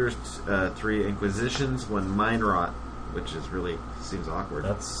 Diabolic Hooters, 3 Inquisitions, 1 Mind Rot, which is really seems awkward.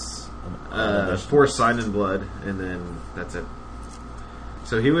 That's... 4 Sign and Blood, and then that's it.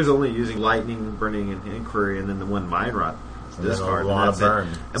 So he was only using Lightning, Burning, and Inquiry, and then the 1 Mind Rot And then discard. a lot and of that's burn.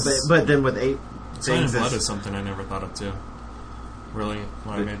 it. But then with 8 Sign and things, Blood that's- is something I never thought of, too. Really,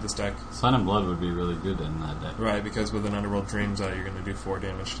 when I made this deck. Sign and Blood would be really good in that deck. Right, because with an Underworld Dreams out, you're going to do 4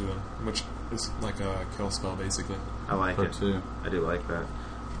 damage to them, which is like a kill spell, basically. I like For it. 2. I do like that.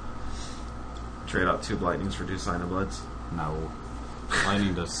 Trade out 2 Lightnings for 2 Sign of Bloods. No.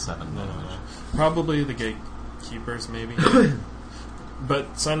 Lightning does 7 No, damage. Probably the Gatekeepers, maybe.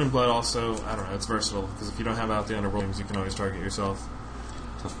 But Sign and Blood also, I don't know, it's versatile, because if you don't have out the Underworld Dreams, you can always target yourself.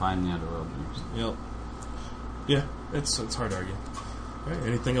 To find the Underworld Dreams. Yep. Yeah, it's hard to argue. All right,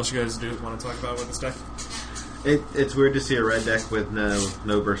 anything else you guys want to talk about with this deck? It's weird to see a red deck with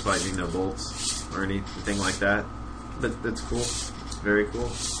no Burst Lightning, no Bolts, or anything like that. But that's cool. Very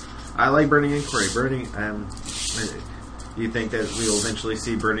cool. I like Burning Inquiry. You think that we'll eventually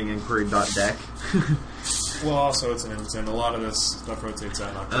see Burning Inquiry .deck? Well, also, it's an instant. A lot of this stuff rotates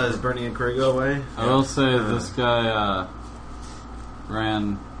out in October. Does Burning Inquiry go away? I will say this guy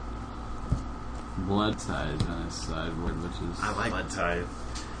ran Blood Tide on his sideboard, which is... I like Blood Tide.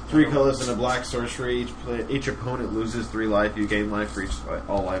 3 colors and a black sorcery. Each opponent loses 3 life. You gain life for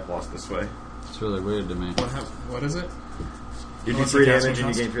all life lost this way. It's really weird to me. What is it? You do What's 3 the casting damage and you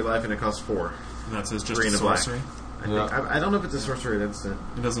cost? gain 3 life, and it costs 4. And that says just 3 a and a black. sorcery? I don't know if it's a sorcery at instant.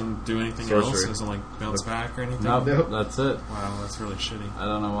 It doesn't do anything Sorcery. else? It doesn't, like, bounce back or anything? Nope, Nope. that's it. Wow, that's really shitty. I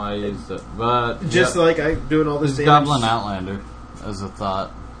don't know why I used it. But... Just yeah, like I'm doing all this this damage. Goblin Outlander, as a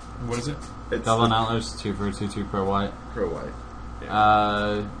thought. What is it? It's Goblin Outlander's 2 for 2/2 pro white. Pro white.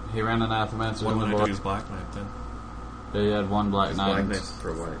 He ran an Anathemancer What on would the I board. use Black Knight then? He had 1 Black It's Knight. black knights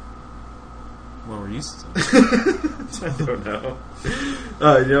pro white. What were you used to? I don't know.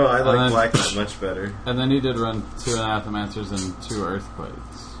 I like And then- Black Knight much better. And then he did run 2 Anathemancers and 2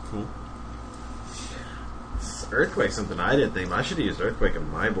 Earthquakes. Cool. Earthquake, something I didn't think. I should have used Earthquake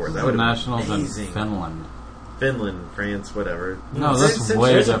on my board. That The would have Nationals been in amazing. Finland. Finland, France, whatever. No, that's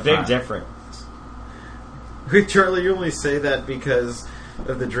way There's a different. big difference. Charlie, you only say that because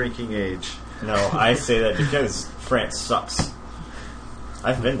of the drinking age. No, I say that because France sucks.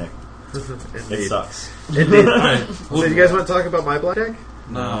 I've been there. It sucks. Indeed. Right. So you guys want to talk about my blackjack?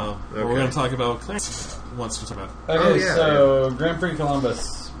 No. Okay. We're going to talk about what Clarence wants to talk about. Okay, yeah, so Grand Prix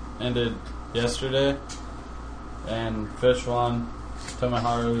Columbus ended yesterday, and Fish won.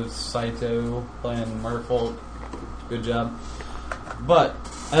 Tomoharu Saito playing Merfolk. Good job. But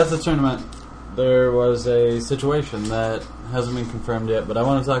at the tournament, there was a situation that hasn't been confirmed yet, but I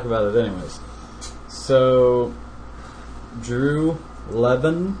want to talk about it anyways. So, Drew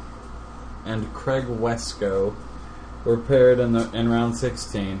Levin and Craig Wesco were paired in round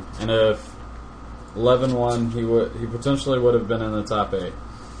 16, and if Levin won, he potentially would have been in the top 8.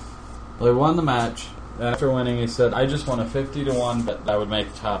 Well, he won the match. After winning, he said, "I just won a 50-1 bet that I would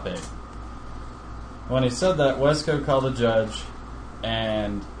make the top 8." When he said that, Wesco called the judge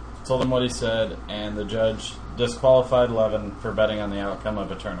and told him what he said, and the judge disqualified Levin for betting on the outcome of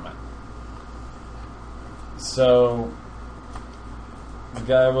a tournament. So the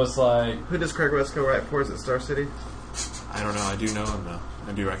guy was like, Who does Craig Wesco write for? Is it Star City? I don't know. I do know him, though.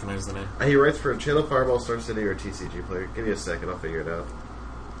 I do recognize the name. He writes for Channel Fireball, Star City, or TCG Player. Give me a second, I'll figure it out.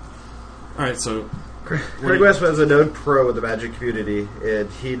 Alright, so... Craig Wesco is a known pro in the Magic community, and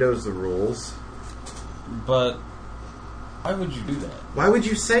he knows the rules. but why would you do that? Why would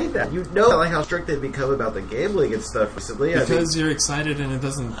you say that? You know like how strict they've become about the gambling and stuff recently. Because you're excited and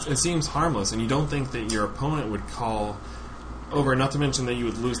it seems harmless, and you don't think that your opponent would call over, not to mention that you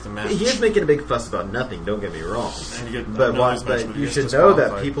would lose the match. He is making a big fuss about nothing, don't get me wrong. And you get But another match, but you gets should know that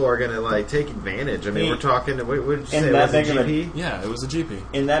disqualified. people are going to take advantage. I mean, we're talking, what did you say, that was it big of a- GP? Yeah, it was a GP.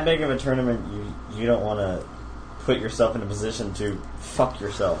 In that big of a tournament, you don't want to put yourself in a position to fuck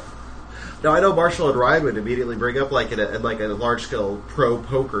yourself. Now, I know Marshall and Ryan would immediately bring up, in a large-scale pro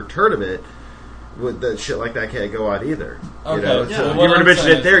poker tournament, that shit like that can't go on either. Okay, So yeah, if well, you were to I'm mention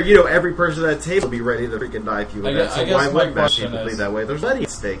saying it there, every person at that table would be ready to freaking knife you with that. So I guess why my would that question people is- be that way? There's money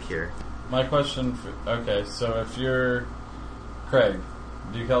at stake here. My question, okay, so if you're Craig,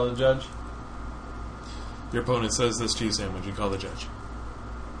 do you call the judge? Your opponent says this to you, Sam. Would you call the judge?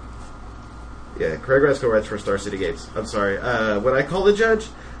 Yeah, Craig Resco writes for Star City Games. I'm sorry. Would I call the judge?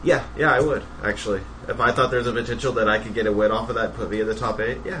 Yeah, I would, actually. If I thought there's a potential that I could get a win off of that and put me in the top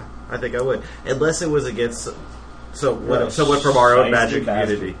 8, yeah, I think I would. Unless it was against someone from our own Magic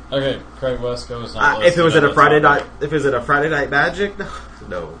community. Okay, Craig Wesco is not If it was listed at a on Friday the top night, if it was at a Friday night Magic,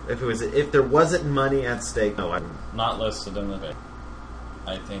 no. If there wasn't money at stake, no. eight. Not listed in the pick.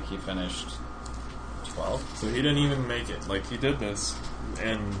 I think he finished 12th. So he didn't even make it. He did this,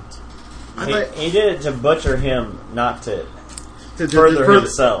 and He did it to butcher him, not to to further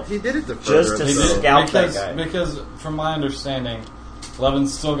himself. He did it to further Just to himself. scout that guy. Because from my understanding, Levin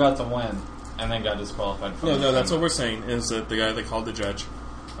still got the win and then got disqualified from no, the that's what tournament. we're saying. Is that the guy that called the judge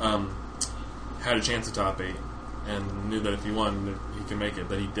had a chance at top 8 and knew that if he won, that he could make it,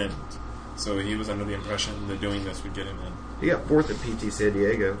 but he didn't. So he was under the impression that doing this would get him in. He got 4th at PT San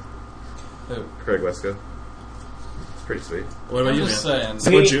Diego. Who? Craig Wesco. It's pretty sweet. What about I'm you, just man?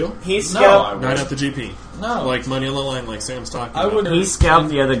 saying. Would you? He No, scout. I Not at the GP. No. Money on the line, like Sam's talking I about. would He scalped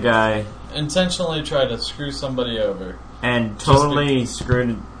the other guy intentionally try to screw somebody over. and totally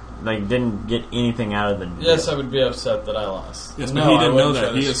screwed. Didn't get anything out of the deal. Yes, I would be upset that I lost. Yes, no, but he didn't I know wouldn't that. try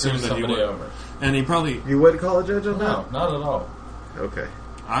to He screw assumed that he somebody would. over. And he probably... You would call a judge on No, that? not at all. Okay.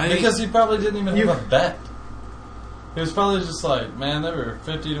 Because he probably didn't even have a bet. He was probably just like, man, they were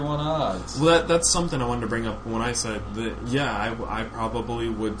 50-1 odds. Well, that's something I wanted to bring up when I said that, I probably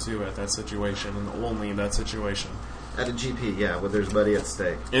would too at that situation, and only that situation. At a GP, yeah, when there's money at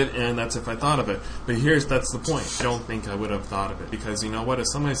stake. And that's if I thought of it. But that's the point. I don't think I would have thought of it. Because you know what? If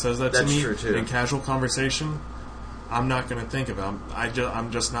somebody says that That's to me true, too. in casual conversation, I'm not going to think of it.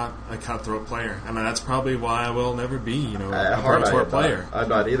 I'm just not a cutthroat player. And that's probably why I will never be, a Hard hardcore player. I'm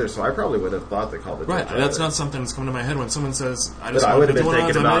not either, so I probably would have thought to call the Right, judge. that's either. not something that's come to my head when someone says, I But just I want would have been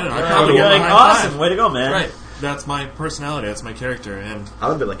 51 thinking odds, about- I I probably You're would like, have high awesome, way to go, man. Right. That's my personality. That's my character. And I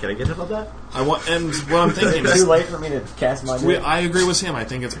would have been like, can I get him on that? and what I'm thinking It's is, too late for me to cast my vote. I agree with him. I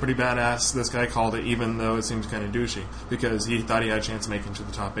think it's pretty badass. This guy called it, even though it seems kind of douchey, because he thought he had a chance of making it to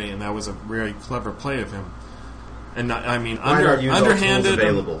the top 8, and that was a very clever play of him. And not, Why not use all underhanded, tools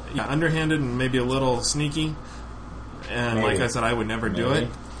available? Underhanded, and maybe a little sneaky. And Maybe. like I said, I would never do it.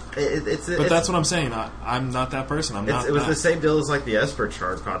 But that's what I'm saying. I'm not that person. I'm not. It was that. the same deal as the Esper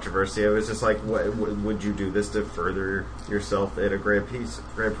charm controversy. It was just like, would you do this to further yourself in a Grand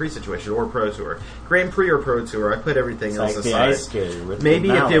Prix situation or Pro Tour? Grand Prix or Pro Tour, I put everything It's else like the aside. ice skater with Maybe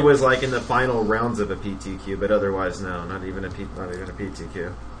the if mallet. it was in the final rounds of a PTQ, but otherwise, no, not even a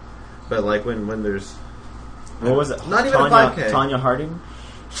PTQ. But when there's What was it? Not even a Tanya, 5K. Tanya Harding?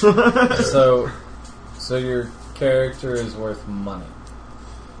 So your character is worth money.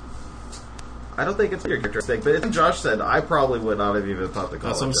 I don't think it's your character stake, but as Josh said, I probably would not have even thought to call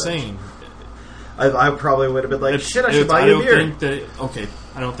That's it what I'm that. saying. I probably would have been like, shit, I should It's- buy I you a don't beer. think that. Okay,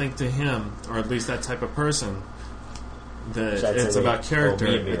 I don't think to him, or at least that type of person, that That's it's it. about character.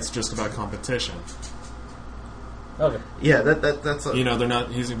 Oh, me a beer. It's just about competition. Okay. Yeah, that's a, You know, they're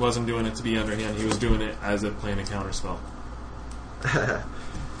not. He wasn't doing it to be underhand. He was doing it as if playing a counterspell.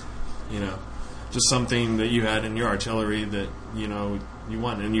 You know, just something that you had in your artillery that you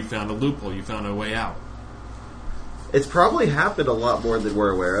won, and you found a loophole. You found a way out. It's probably happened a lot more than we're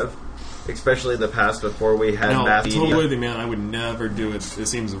aware of, especially in the past before we had No, mass media. totally, man. I would never do it. It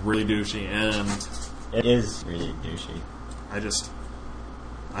seems really douchey, and It is really douchey. I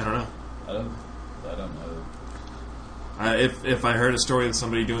don't know. I don't know. If I heard a story of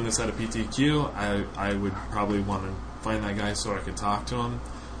somebody doing this at a PTQ, I would probably want to find that guy so I could talk to him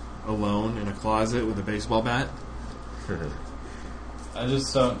alone in a closet with a baseball bat. I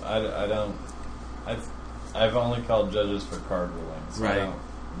just don't. I don't. I've only called judges for card rulings. I Right. don't-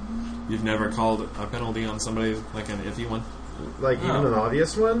 You've never called a penalty on somebody like an iffy one? Like even an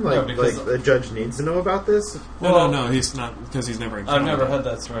obvious one, No, like because- the judge needs to know about this. No, he's not, because he's never I've encountered never it. had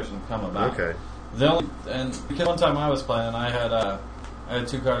that situation come about. Okay, The only because one time I was playing, I had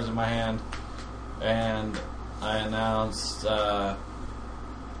 2 cards in my hand, and I announced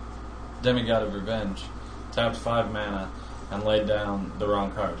Demigod of Revenge, tapped 5 mana, and laid down the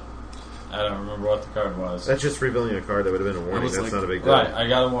wrong card. I don't remember what the card was. that's just revealing a card that would have been a warning. was That's like- not a big deal. Right, I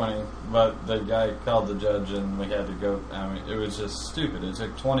got a warning, but the guy called the judge, and we had to go. I mean, it was just stupid. It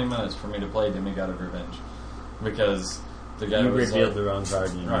took 20 minutes for me to play Demigod of Revenge because the guy You was revealed like, the wrong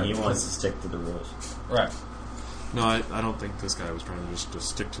card, and Right. he wants to stick to the rules. right. No, I don't think this guy was trying to just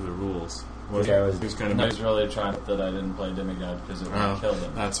stick to the rules. The guy was- He was kind And he of... was really trying that I didn't play Demigod because it would have Oh, killed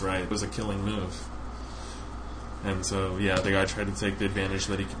him. that's right. It was a killing move. And so, yeah, the guy tried to take the advantage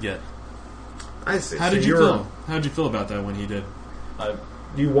that he could get. I see. How So did you you're- feel? How did you feel about that when he did? I,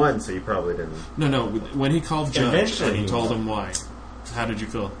 You won, so you probably didn't. No, when he called judge Eventually and he he told won. him why. How did you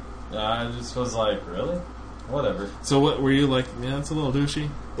feel? I just was like, really? Whatever. So what were you like? Yeah, that's a little douchey.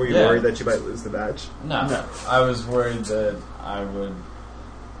 Were you Yeah. worried that you might lose the badge? No. No. I was worried that I would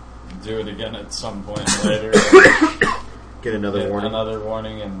do it again at some point later. Get another Get warning. another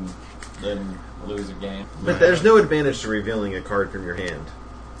warning and then lose a game. But there's no advantage to revealing a card from your hand.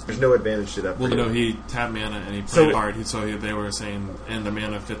 There's no advantage to that. Well, for you. no, he tapped mana and he played So- a card. They were saying, and the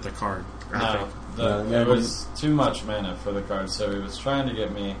mana fit the card. No, it was too much mana for the card, so he was trying to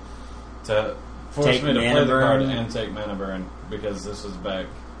get me to force Take me to mana play the card burn. and take mana burn because this was back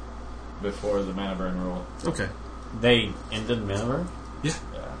before the mana burn rule. Okay. They ended Manor? Yeah.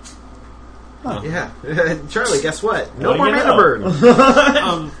 Yeah. Yeah. Charlie, guess what? No What do more you mana know?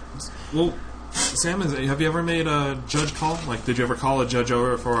 burn. Well, Sam, have you ever made a judge call? Like, did you ever call a judge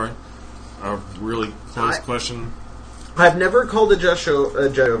over for a really close question? I've never called a judge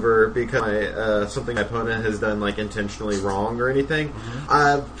over because something my opponent has done like intentionally wrong or anything. Mm-hmm.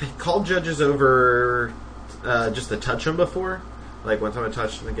 I've called judges over just to touch them before. Like one time I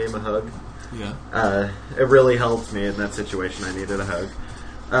touched in the game a hug. Yeah. It really helped me in that situation. I needed a hug.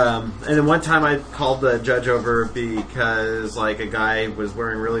 And then one time I called the judge over because like a guy was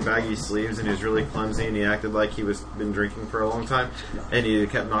wearing really baggy sleeves and he was really clumsy and he acted like he was been drinking for a long time and he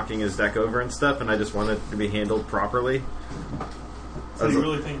kept knocking his deck over and stuff and I just wanted it to be handled properly. So you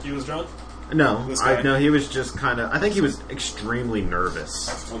really think he was drunk? No, This guy? no, he was just kind of. I think he was extremely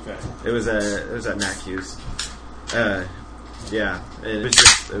nervous. Okay. It was at NACU's. Yeah, it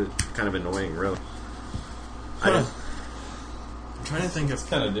was kind of annoying, really. I'm trying to think It's of...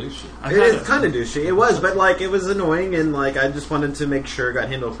 kind of douchey. I It kinda- is kind of douchey. It was, but like it was annoying, and like I just wanted to make sure it got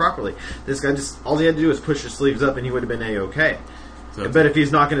handled properly. This guy just all he had to do was push his sleeves up, and he would have been a-okay. So- But if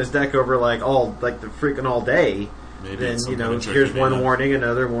he's knocking his deck over like the freaking all day, Maybe then it's some kind of tricky here's one data. warning,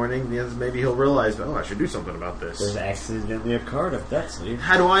 another warning. Yes, maybe he'll realize, oh, I should do something about There's this. accidentally a card up that sleeve.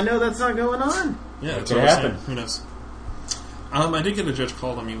 How do I know that's not going on? Yeah, that's It what could I'm saying. happen. Who knows? I did get a judge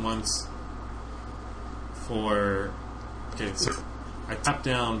called on me once for... Okay, so I tap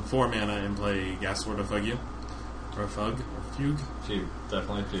down 4 mana and play Gas Sword of Fugyu. Or Fug. Or Fugue. Fugue.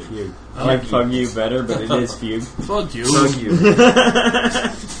 Definitely fugue. Fugue. I like Fug You better, but it is Fugue. Fuck you. Bug you.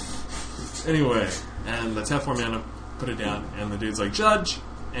 Anyway, and I tap 4 mana, put it down, and the dude's like, Judge!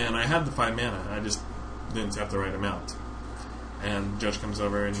 And I had the 5 mana, I just didn't tap the right amount. And Judge comes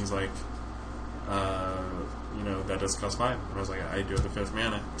over and he's like, that does cost 5. And I was like, I do have the 5th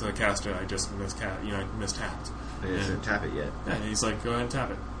mana to cast it, I just mistapped. I just didn't tap it yet. Yeah, and he's like, go ahead and tap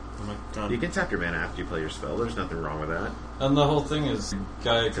it. I'm done. You can tap your mana after you play your spell. There's nothing wrong with that. And the whole thing is,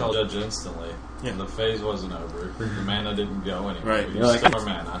 guy called Judge instantly. Yeah. And the phase wasn't over. The mana didn't go anywhere. Right. You You're like, still have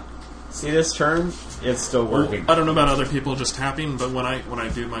mana. See this turn? It's still working. I don't know about other people just tapping, but when I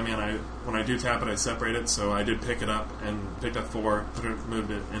do my mana, when I do tap it, I separate it. So I did pick it up and picked up 4,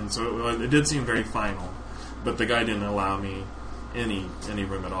 moved it, and so it did seem very final. But the guy didn't allow me any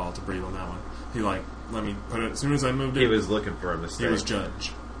room at all to breathe on that one. He let me put it as soon as I moved it. He was looking for a mistake. He was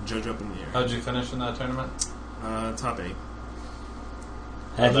judge up in the air. How'd you finish in that tournament? Top 8,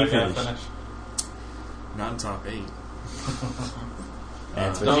 How'd you that guy finish? finish? not in top 8.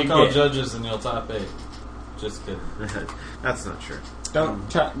 That's what Don't you call get. judges and you'll top 8. Just kidding. That's not true.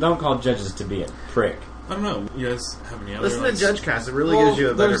 Don't call judges to be a prick. I don't know. You guys have any other? Listen to like, Judge Cast. It really gives you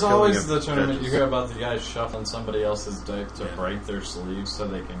a better there's feeling always of the tournament judges. you hear about the guys shuffling somebody else's deck to Yeah. break their sleeves so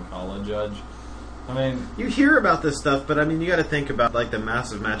they can call a judge. I mean, You hear about this stuff, but I mean, you got to think about like the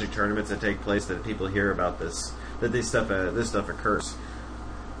massive Magic tournaments that take place that people hear about this stuff occurs.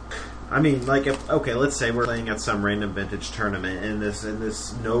 I mean, like let's say we're playing at some random vintage tournament, and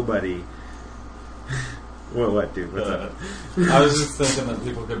this nobody. What, dude? What's up? I was just thinking that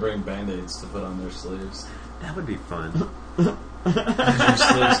people could bring band-aids to put on their sleeves. That would be fun. Your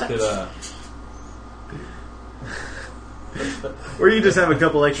sleeves could, Or you just have a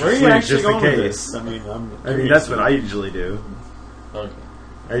couple extra Where are you sleeves actually just in going with case. this? I mean, I mean, that's what I usually do. okay.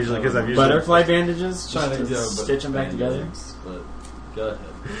 I usually because I've usually Butterfly bandages? Trying to Just go, stitch them back together? band-aids, but go ahead.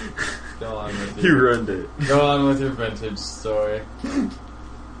 Go on with You your, ruined it. go on with your vintage story.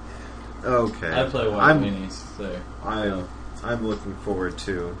 Okay. I play white minis, so I'm looking forward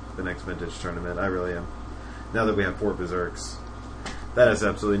to the next vintage tournament. I really am. Now that we have 4 Berserks. That has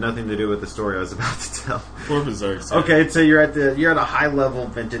absolutely nothing to do with the story I was about to tell. 4 Berserks. Okay, so you're at a high level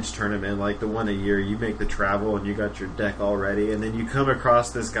vintage tournament, like the one a year. You make the travel and you got your deck all ready, and then you come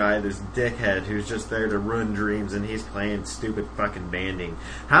across this guy, this dickhead, who's just there to ruin dreams, and he's playing stupid fucking banding.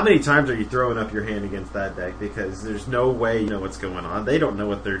 How many times are you throwing up your hand against that deck? Because there's no way you know what's going on. They don't know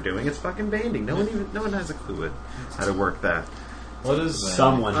what they're doing. It's fucking banding. No one has a clue how to work that. what is that?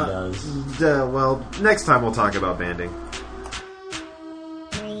 Someone does. Well, next time we'll talk about banding.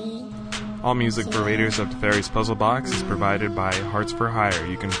 All music for Raiders of Teferi's Puzzle Box is provided by Hearts for Hire.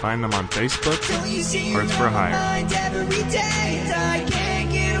 You can find them on Facebook, Hearts for Hire. Every day I can't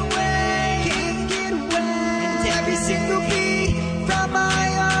get away. And every single